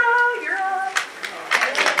 Sarah, you're up.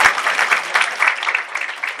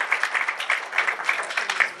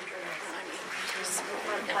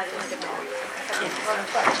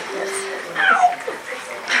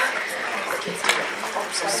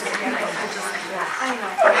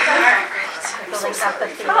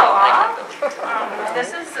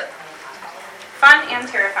 This is fun and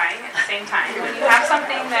terrifying at the same time. When you have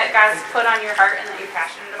something that God's put on your heart and that you're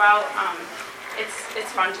passionate about,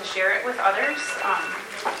 it's fun to share it with others.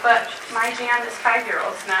 But my jam is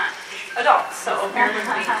 5-year-olds, not adults, so bear with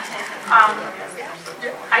me.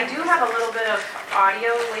 I do have a little bit of audio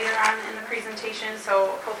later on in the presentation,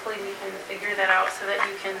 so hopefully we can figure that out so that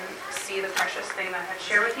you can see the precious thing that I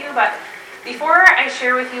share with you. But before I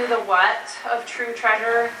share with you the what of True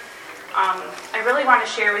Treasure, I really want to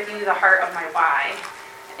share with you the heart of my why.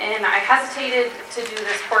 And I hesitated to do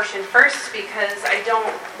this portion first because I don't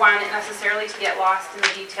want it necessarily to get lost in the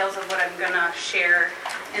details of what I'm going to share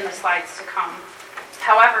in the slides to come.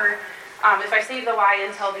 However, if I save the why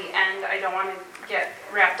until the end, I don't want to get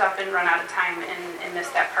wrapped up and run out of time and miss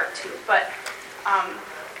that part too. But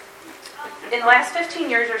in the last 15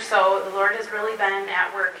 years or so, the Lord has really been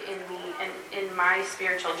at work in me and in my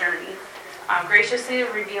spiritual journey. Graciously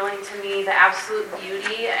revealing to me the absolute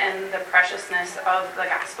beauty and the preciousness of the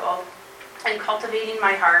gospel, and cultivating in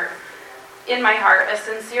my heart a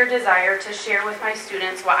sincere desire to share with my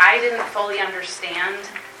students what I didn't fully understand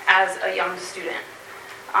as a young student.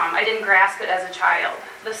 I didn't grasp it as a child.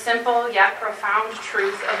 The simple yet profound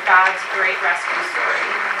truth of God's great rescue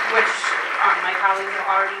story, which my colleagues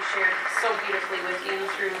have already shared so beautifully with you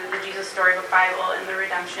through the Jesus Storybook Bible and the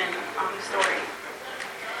Redemption story.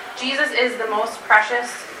 Jesus is the most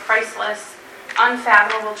precious, priceless,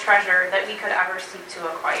 unfathomable treasure that we could ever seek to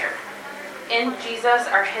acquire. In Jesus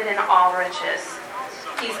are hidden all riches.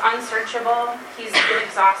 He's unsearchable, he's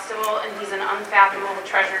inexhaustible, and he's an unfathomable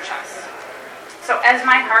treasure chest. So as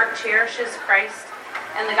my heart cherishes Christ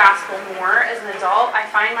and the gospel more as an adult, I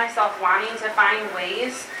find myself wanting to find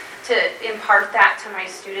ways to impart that to my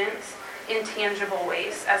students in tangible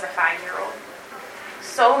ways as a 5-year-old.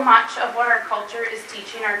 So much of what our culture is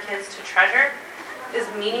teaching our kids to treasure is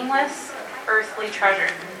meaningless, earthly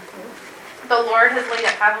treasure. The Lord has laid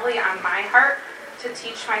it heavily on my heart to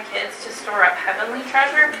teach my kids to store up heavenly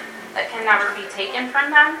treasure that can never be taken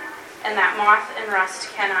from them and that moth and rust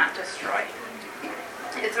cannot destroy.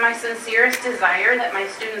 It's my sincerest desire that my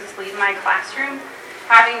students leave my classroom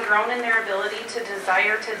having grown in their ability to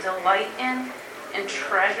desire to delight in and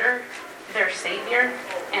treasure their Savior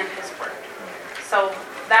and His Word. So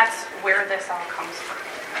that's where this all comes from.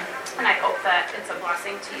 And I hope that it's a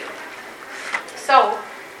blessing to you. So,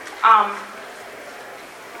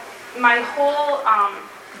 my whole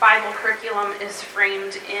Bible curriculum is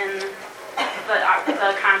framed in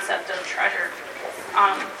the concept of treasure.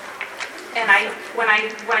 And when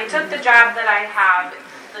I took the job that I have,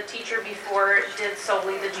 the teacher before did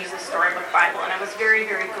solely the Jesus Storybook Bible, and I was very,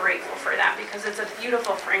 very grateful for that because it's a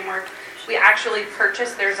beautiful framework. We actually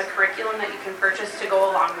there's a curriculum that you can purchase to go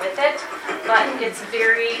along with it, but it's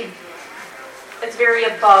very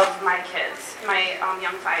above my kids, my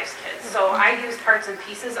young fives kids. So I use parts and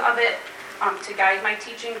pieces of it to guide my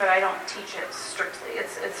teaching, but I don't teach it strictly.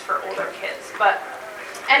 It's for older kids. But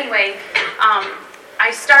anyway,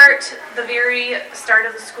 I start the very start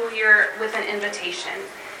of the school year with an invitation.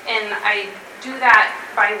 And I do that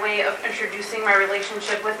by way of introducing my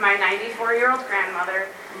relationship with my 94-year-old grandmother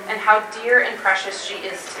and how dear and precious she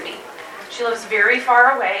is to me. She lives very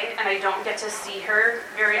far away, and I don't get to see her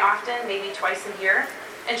very often, maybe twice a year,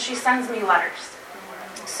 and she sends me letters.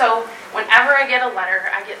 So whenever I get a letter,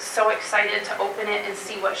 I get so excited to open it and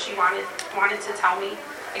see what she wanted to tell me.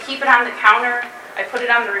 I keep it on the counter. I put it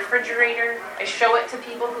on the refrigerator. I show it to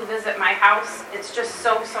people who visit my house. It's just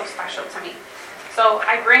so, so special to me. So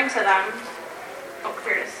I bring to them,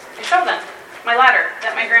 here it is. I show them my letter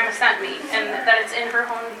that my grandma sent me and that it's in her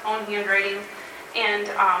own handwriting, and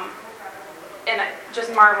I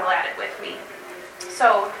just marvel at it with me.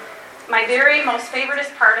 So my very most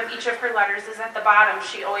favoriteest part of each of her letters is at the bottom.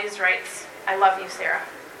 She always writes, "I love you, Sarah."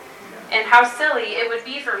 And how silly it would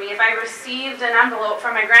be for me if I received an envelope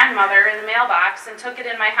from my grandmother in the mailbox and took it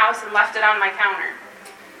in my house and left it on my counter,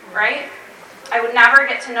 right? I would never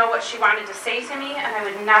get to know what she wanted to say to me, and I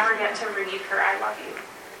would never get to read her "I love you."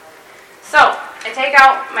 So I take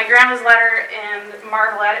out my grandma's letter and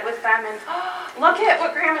marvel at it with them, and look at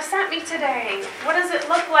what grandma sent me today. What does it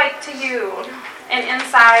look like to you? And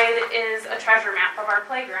inside is a treasure map of our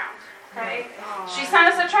playground. Okay? She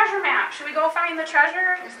sent us a treasure map. Should we go find the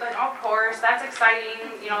treasure? I said, of course, that's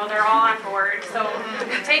exciting. You know, they're all on board. So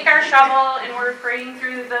we take our shovel and we're parading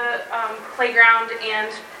through the playground,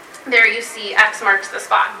 and there you see X marks the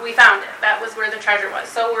spot. We found it. That was where the treasure was.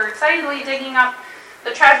 So we're excitedly digging up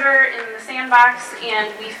the treasure in the sandbox,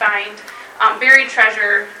 and we find buried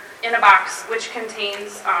treasure in a box which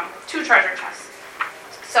contains 2 treasure chests.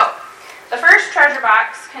 So the first treasure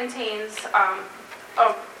box contains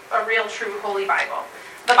a real, true, holy Bible.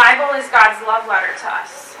 The Bible is God's love letter to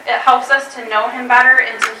us. It helps us to know Him better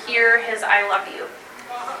and to hear His "I love you."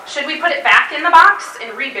 Should we put it back in the box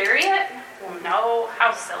and rebury it? Well, no.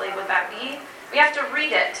 How silly would that be? We have to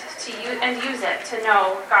read it and use it to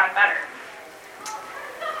know God better.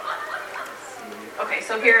 Okay,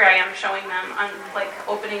 so here I am showing them,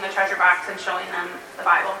 opening the treasure box and showing them the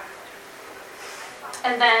Bible.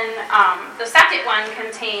 And then the second one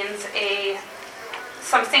contains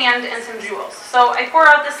some sand and some jewels. So I pour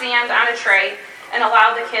out the sand on a tray and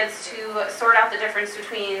allow the kids to sort out the difference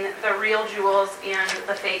between the real jewels and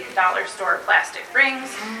the fake dollar store plastic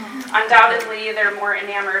rings. Undoubtedly, they're more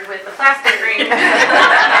enamored with the plastic rings.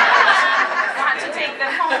 Want to take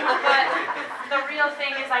them home, but the real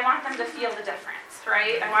thing is I want them to feel the difference,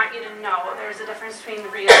 right? I want you to know there's a difference between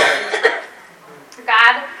real and true.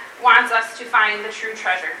 God wants us to find the true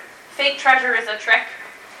treasure. Fake treasure is a trick,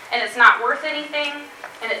 and it's not worth anything,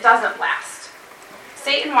 and it doesn't last.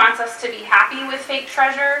 Satan wants us to be happy with fake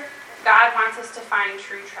treasure. God wants us to find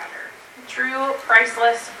true treasure. True,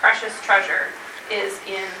 priceless, precious treasure is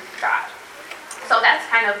in God. So that's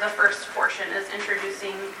kind of the first portion, is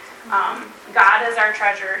introducing God as our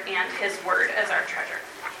treasure and His Word as our treasure.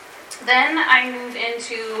 Then I move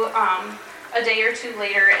into a day or two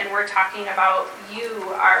later, and we're talking about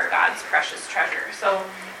you are God's precious treasure. So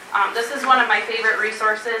This is one of my favorite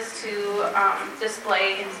resources to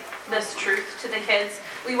display this truth to the kids.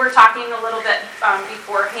 We were talking a little bit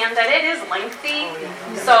beforehand that it is lengthy,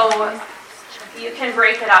 so you can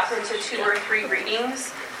break it up into 2 or 3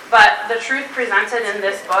 readings. But the truth presented in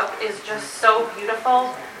this book is just so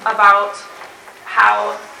beautiful about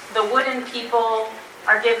how the wooden people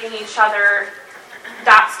are giving each other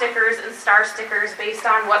dot stickers and star stickers based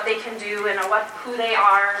on what they can do and who they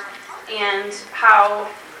are, and how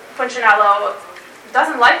Punchinello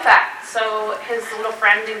doesn't like that. So his little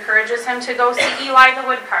friend encourages him to go see Eli the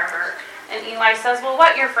woodcarver. And Eli says, well,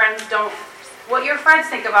 what your friends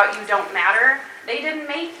think about you don't matter. They didn't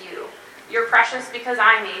make you. You're precious because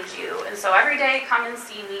I made you. And so every day come and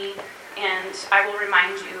see me, and I will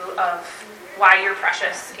remind you of why you're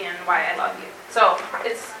precious and why I love you. So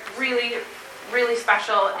it's really, really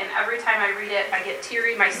special, and every time I read it, I get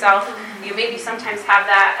teary myself. You maybe sometimes have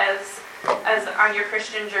that as on your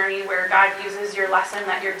Christian journey, where God uses your lesson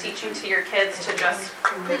that you're teaching to your kids to just,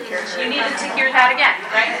 you needed to hear that again,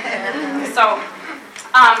 right? So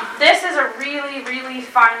this is a really, really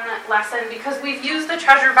fun lesson because we've used the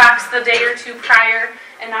treasure box the day or 2 prior,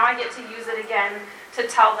 and now I get to use it again to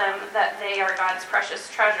tell them that they are God's precious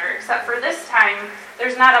treasure. Except for this time,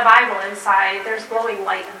 there's not a Bible inside, there's glowing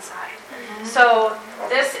light inside. So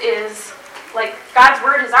this is, like, God's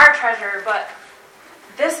word is our treasure, but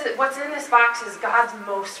what's in this box is God's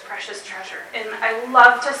most precious treasure. And I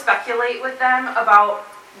love to speculate with them about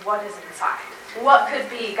what is inside. What could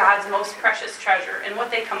be God's most precious treasure? And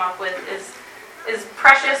what they come up with is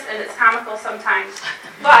precious, and it's comical sometimes.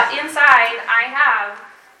 But inside, I have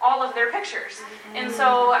all of their pictures. And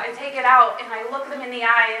so I take it out, and I look them in the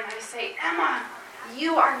eye, and I say, Emma,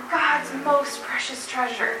 you are God's most precious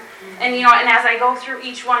treasure. And and as I go through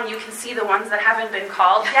each one, you can see the ones that haven't been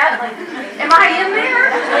called yet. Like, am I in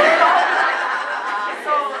there?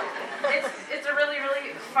 So it's a really,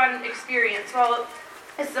 really fun experience. Well,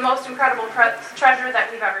 it's the most incredible treasure that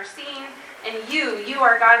we've ever seen. And you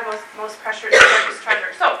are God's most precious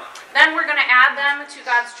treasure. So then we're going to add them to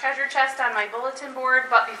God's treasure chest on my bulletin board.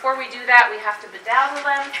 But before we do that, we have to bedazzle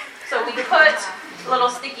them. So we put little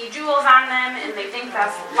sticky jewels on them, and they think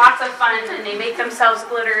that's lots of fun, and they make themselves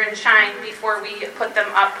glitter and shine before we put them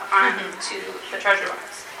up onto the treasure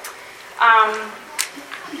box.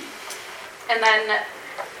 And then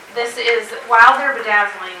this is, while they're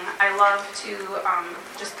bedazzling, I love to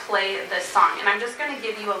just play this song. And I'm just going to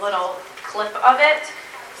give you a little clip of it,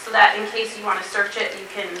 so that in case you want to search it, you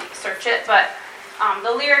can search it. But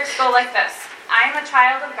the lyrics go like this. I am a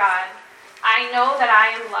child of God. I know that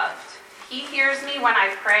I am loved. He hears me when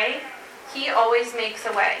I pray. He always makes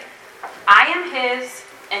a way. I am His,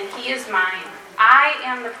 and He is mine. I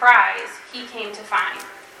am the prize He came to find.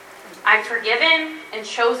 I'm forgiven and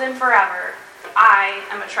chosen forever. I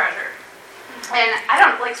am a treasure. And I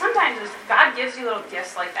don't, like, sometimes God gives you little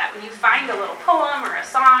gifts like that. When you find a little poem or a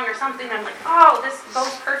song or something, I'm like, oh, this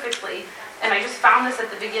goes perfectly. And I just found this at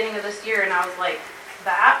the beginning of this year, and I was like,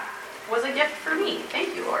 that was a gift for me.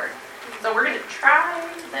 Thank you, Lord. So we're going to try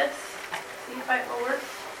this, see if it will work.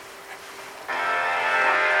 I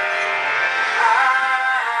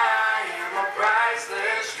am a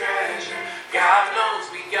priceless treasure. God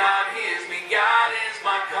knows me, God hears me, God is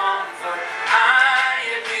my comfort. I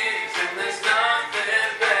am His, and there's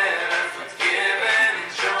nothing better. Forgiven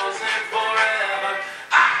and chosen forever.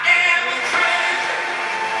 I am a treasure.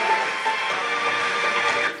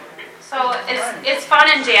 So it's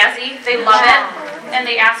fun and jazzy. They love it, and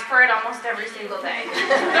they ask for it almost every single day.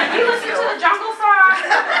 You listen to the Jungle Song.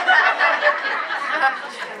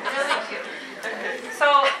 Really cute.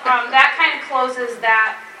 So that kind of closes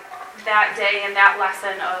that day and that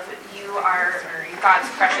lesson of you are God's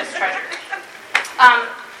precious treasure.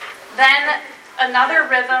 Then another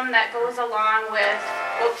rhythm that goes along with,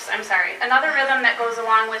 another rhythm that goes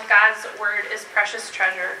along with God's word is precious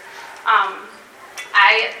treasure.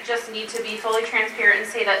 I just need to be fully transparent and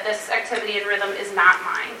say that this activity and rhythm is not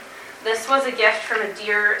mine. This was a gift from a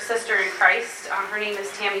dear sister in Christ. Her name is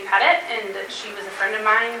Tammy Pettit, and she was a friend of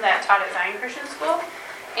mine that taught at Zion Christian School.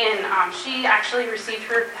 And she actually received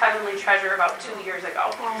her heavenly treasure about 2 years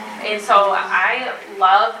ago. And so I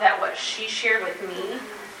love that what she shared with me,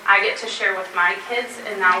 I get to share with my kids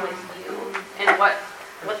and now with you. And what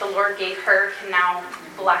the Lord gave her can now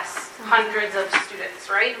bless hundreds of students,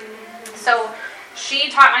 right? So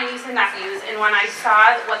she taught my niece and nephews, and when I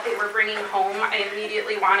saw what they were bringing home, I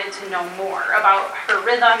immediately wanted to know more about her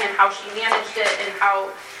rhythm and how she managed it and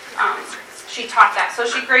how she taught that. So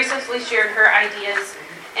she graciously shared her ideas,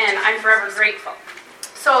 and I'm forever grateful.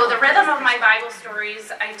 So the rhythm of my Bible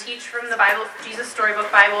stories, I teach from the Bible, Jesus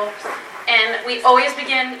Storybook Bible, and we always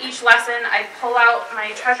begin each lesson. I pull out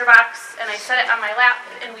my treasure box and I set it on my lap,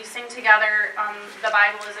 and we sing together. The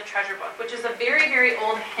Bible is a treasure book, which is a very, very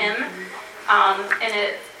old hymn,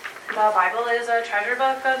 the Bible is a treasure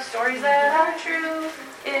book of stories that are true.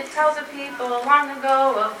 It tells of people long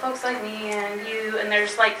ago, of folks like me and you, and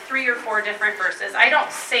there's like 3 or 4 different verses. I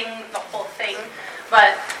don't sing the whole thing,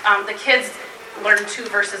 but the kids learn 2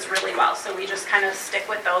 verses really well, so we just kind of stick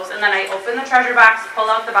with those. And then I open the treasure box, pull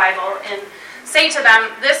out the Bible, and say to them,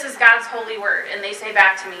 this is God's holy word, and they say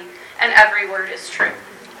back to me, and every word is true.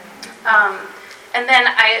 And then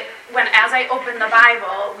as I open the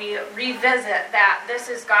Bible, we revisit that this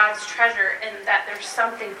is God's treasure and that there's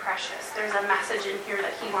something precious. There's a message in here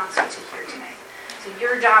that He wants you to hear today. So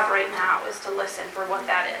your job right now is to listen for what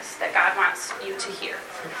that is that God wants you to hear.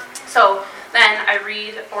 So then I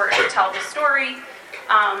read or tell the story,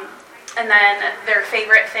 and then their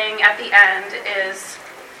favorite thing at the end is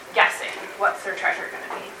guessing what's their treasure going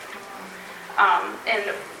to be.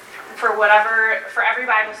 And for every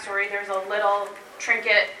Bible story, there's a little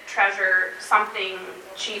trinket, treasure, something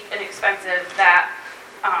cheap and expensive that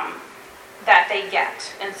they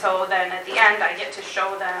get. And so then at the end, I get to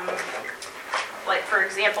show them, like for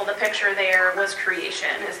example, the picture there was creation,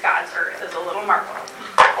 is God's earth, is a little marble.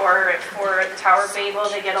 Or for the Tower of Babel,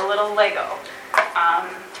 they get a little Lego.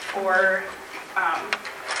 For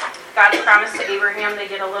God's promise to Abraham, they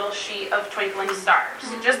get a little sheet of twinkling stars.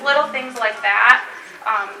 Just little things like that.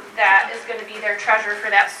 That is going to be their treasure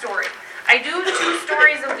for that story. I do 2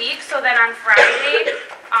 stories a week, so then on Friday,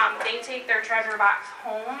 they take their treasure box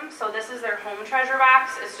home. So this is their home treasure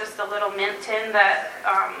box. It's just a little mint tin that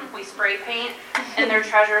we spray paint, and their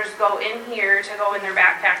treasures go in here to go in their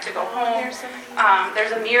backpack to go home.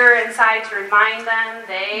 There's a mirror inside to remind them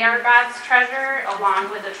they are God's treasure,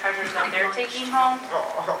 along with the treasures that they're taking home.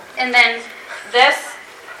 And then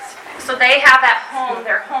so they have at home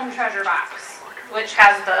their home treasure box, which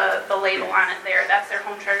has the label on it there. That's their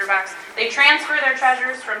home treasure box. They transfer their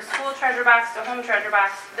treasures from school treasure box to home treasure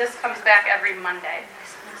box. This comes back every Monday.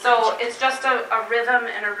 So it's just a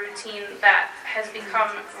rhythm and a routine that has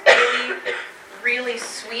become really, really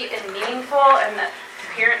sweet and meaningful, and the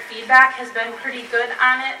parent feedback has been pretty good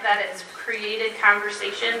on it, that it's created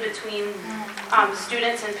conversation between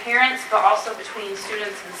students and parents, but also between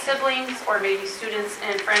students and siblings, or maybe students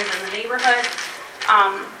and friends in the neighborhood.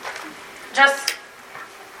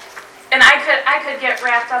 And I could get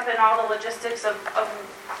wrapped up in all the logistics of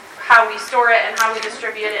how we store it and how we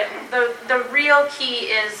distribute it. The real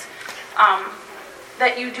key is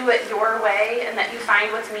that you do it your way, and that you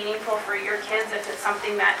find what's meaningful for your kids if it's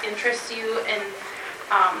something that interests you. And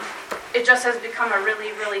it just has become a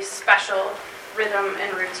really, really special rhythm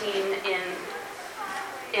and routine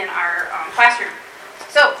in our classroom.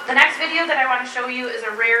 So the next video that I want to show you is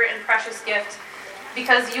a rare and precious gift,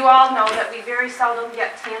 because you all know that we very seldom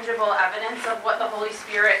get tangible evidence of what the Holy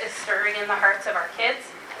Spirit is stirring in the hearts of our kids.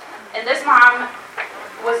 And this mom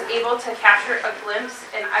was able to capture a glimpse,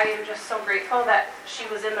 and I am just so grateful that she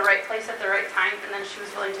was in the right place at the right time, and then she was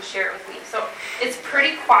willing to share it with me. So it's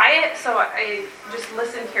pretty quiet, so I just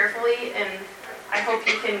listen carefully, and I hope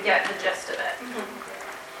you can get the gist of it.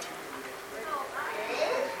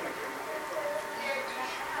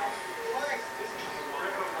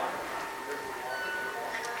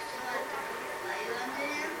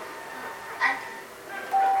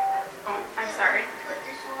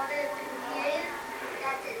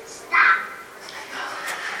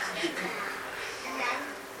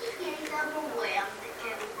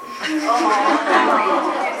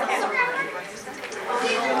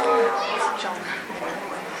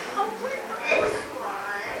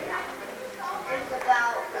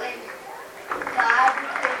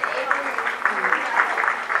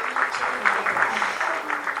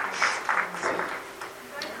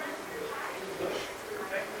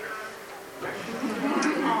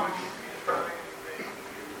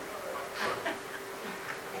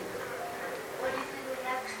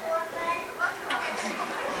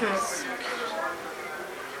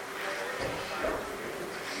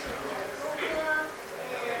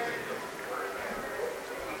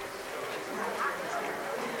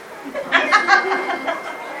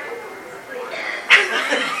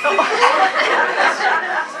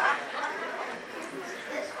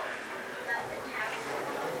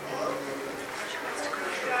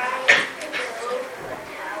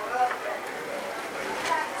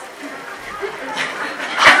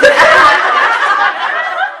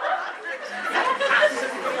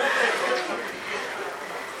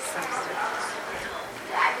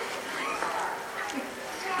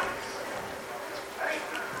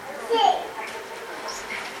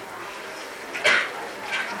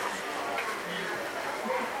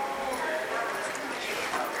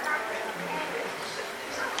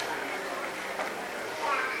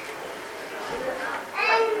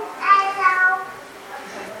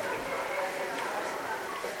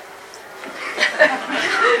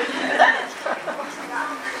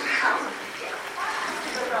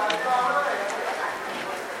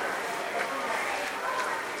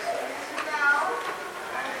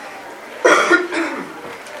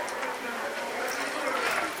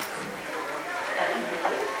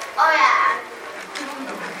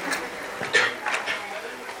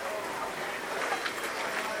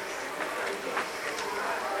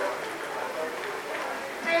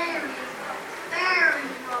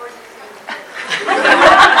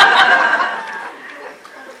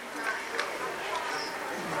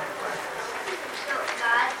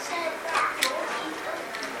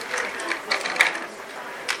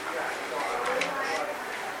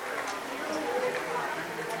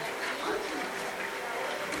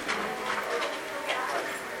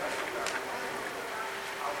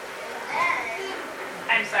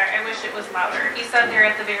 louder. He said there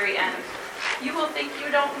at the very end, "You will think you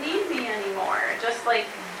don't need me anymore." Just like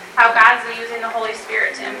how God's using the Holy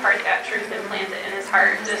Spirit to impart that truth and plant it in his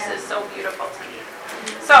heart just is so beautiful to me.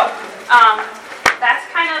 So, that's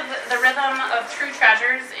kind of the rhythm of True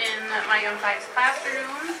Treasures in my Young Fives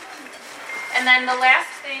classroom. And then the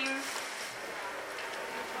last thing,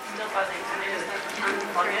 still buzzing, and I just have to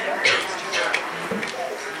unplug it.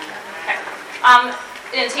 Okay.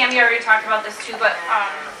 And Tammy already talked about this too, but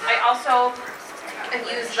I also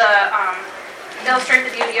use the illustrate the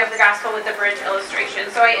beauty of the gospel with the bridge illustration.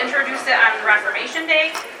 So I introduced it on Reformation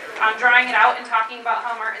Day, drawing it out and talking about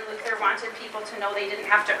how Martin Luther wanted people to know they didn't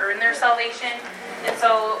have to earn their salvation. And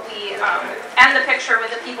so we end the picture with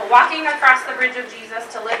the people walking across the bridge of Jesus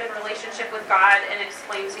to live in relationship with God and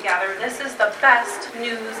exclaim together, "This is the best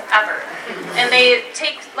news ever." And they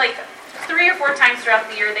take like 3 or 4 times throughout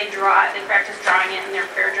the year they draw it, they practice drawing it in their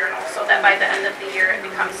prayer journal so that by the end of the year it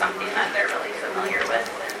becomes something that they're really familiar with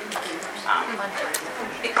and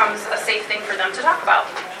becomes a safe thing for them to talk about.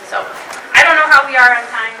 So I don't know how we are on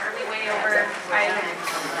time. Are we way over?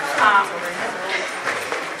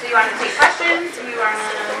 Do you want to take questions? Do you want to?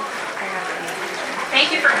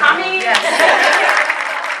 Thank you for coming. Yes.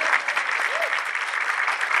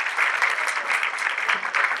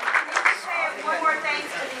 One more thanks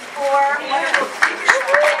to these 4 wonderful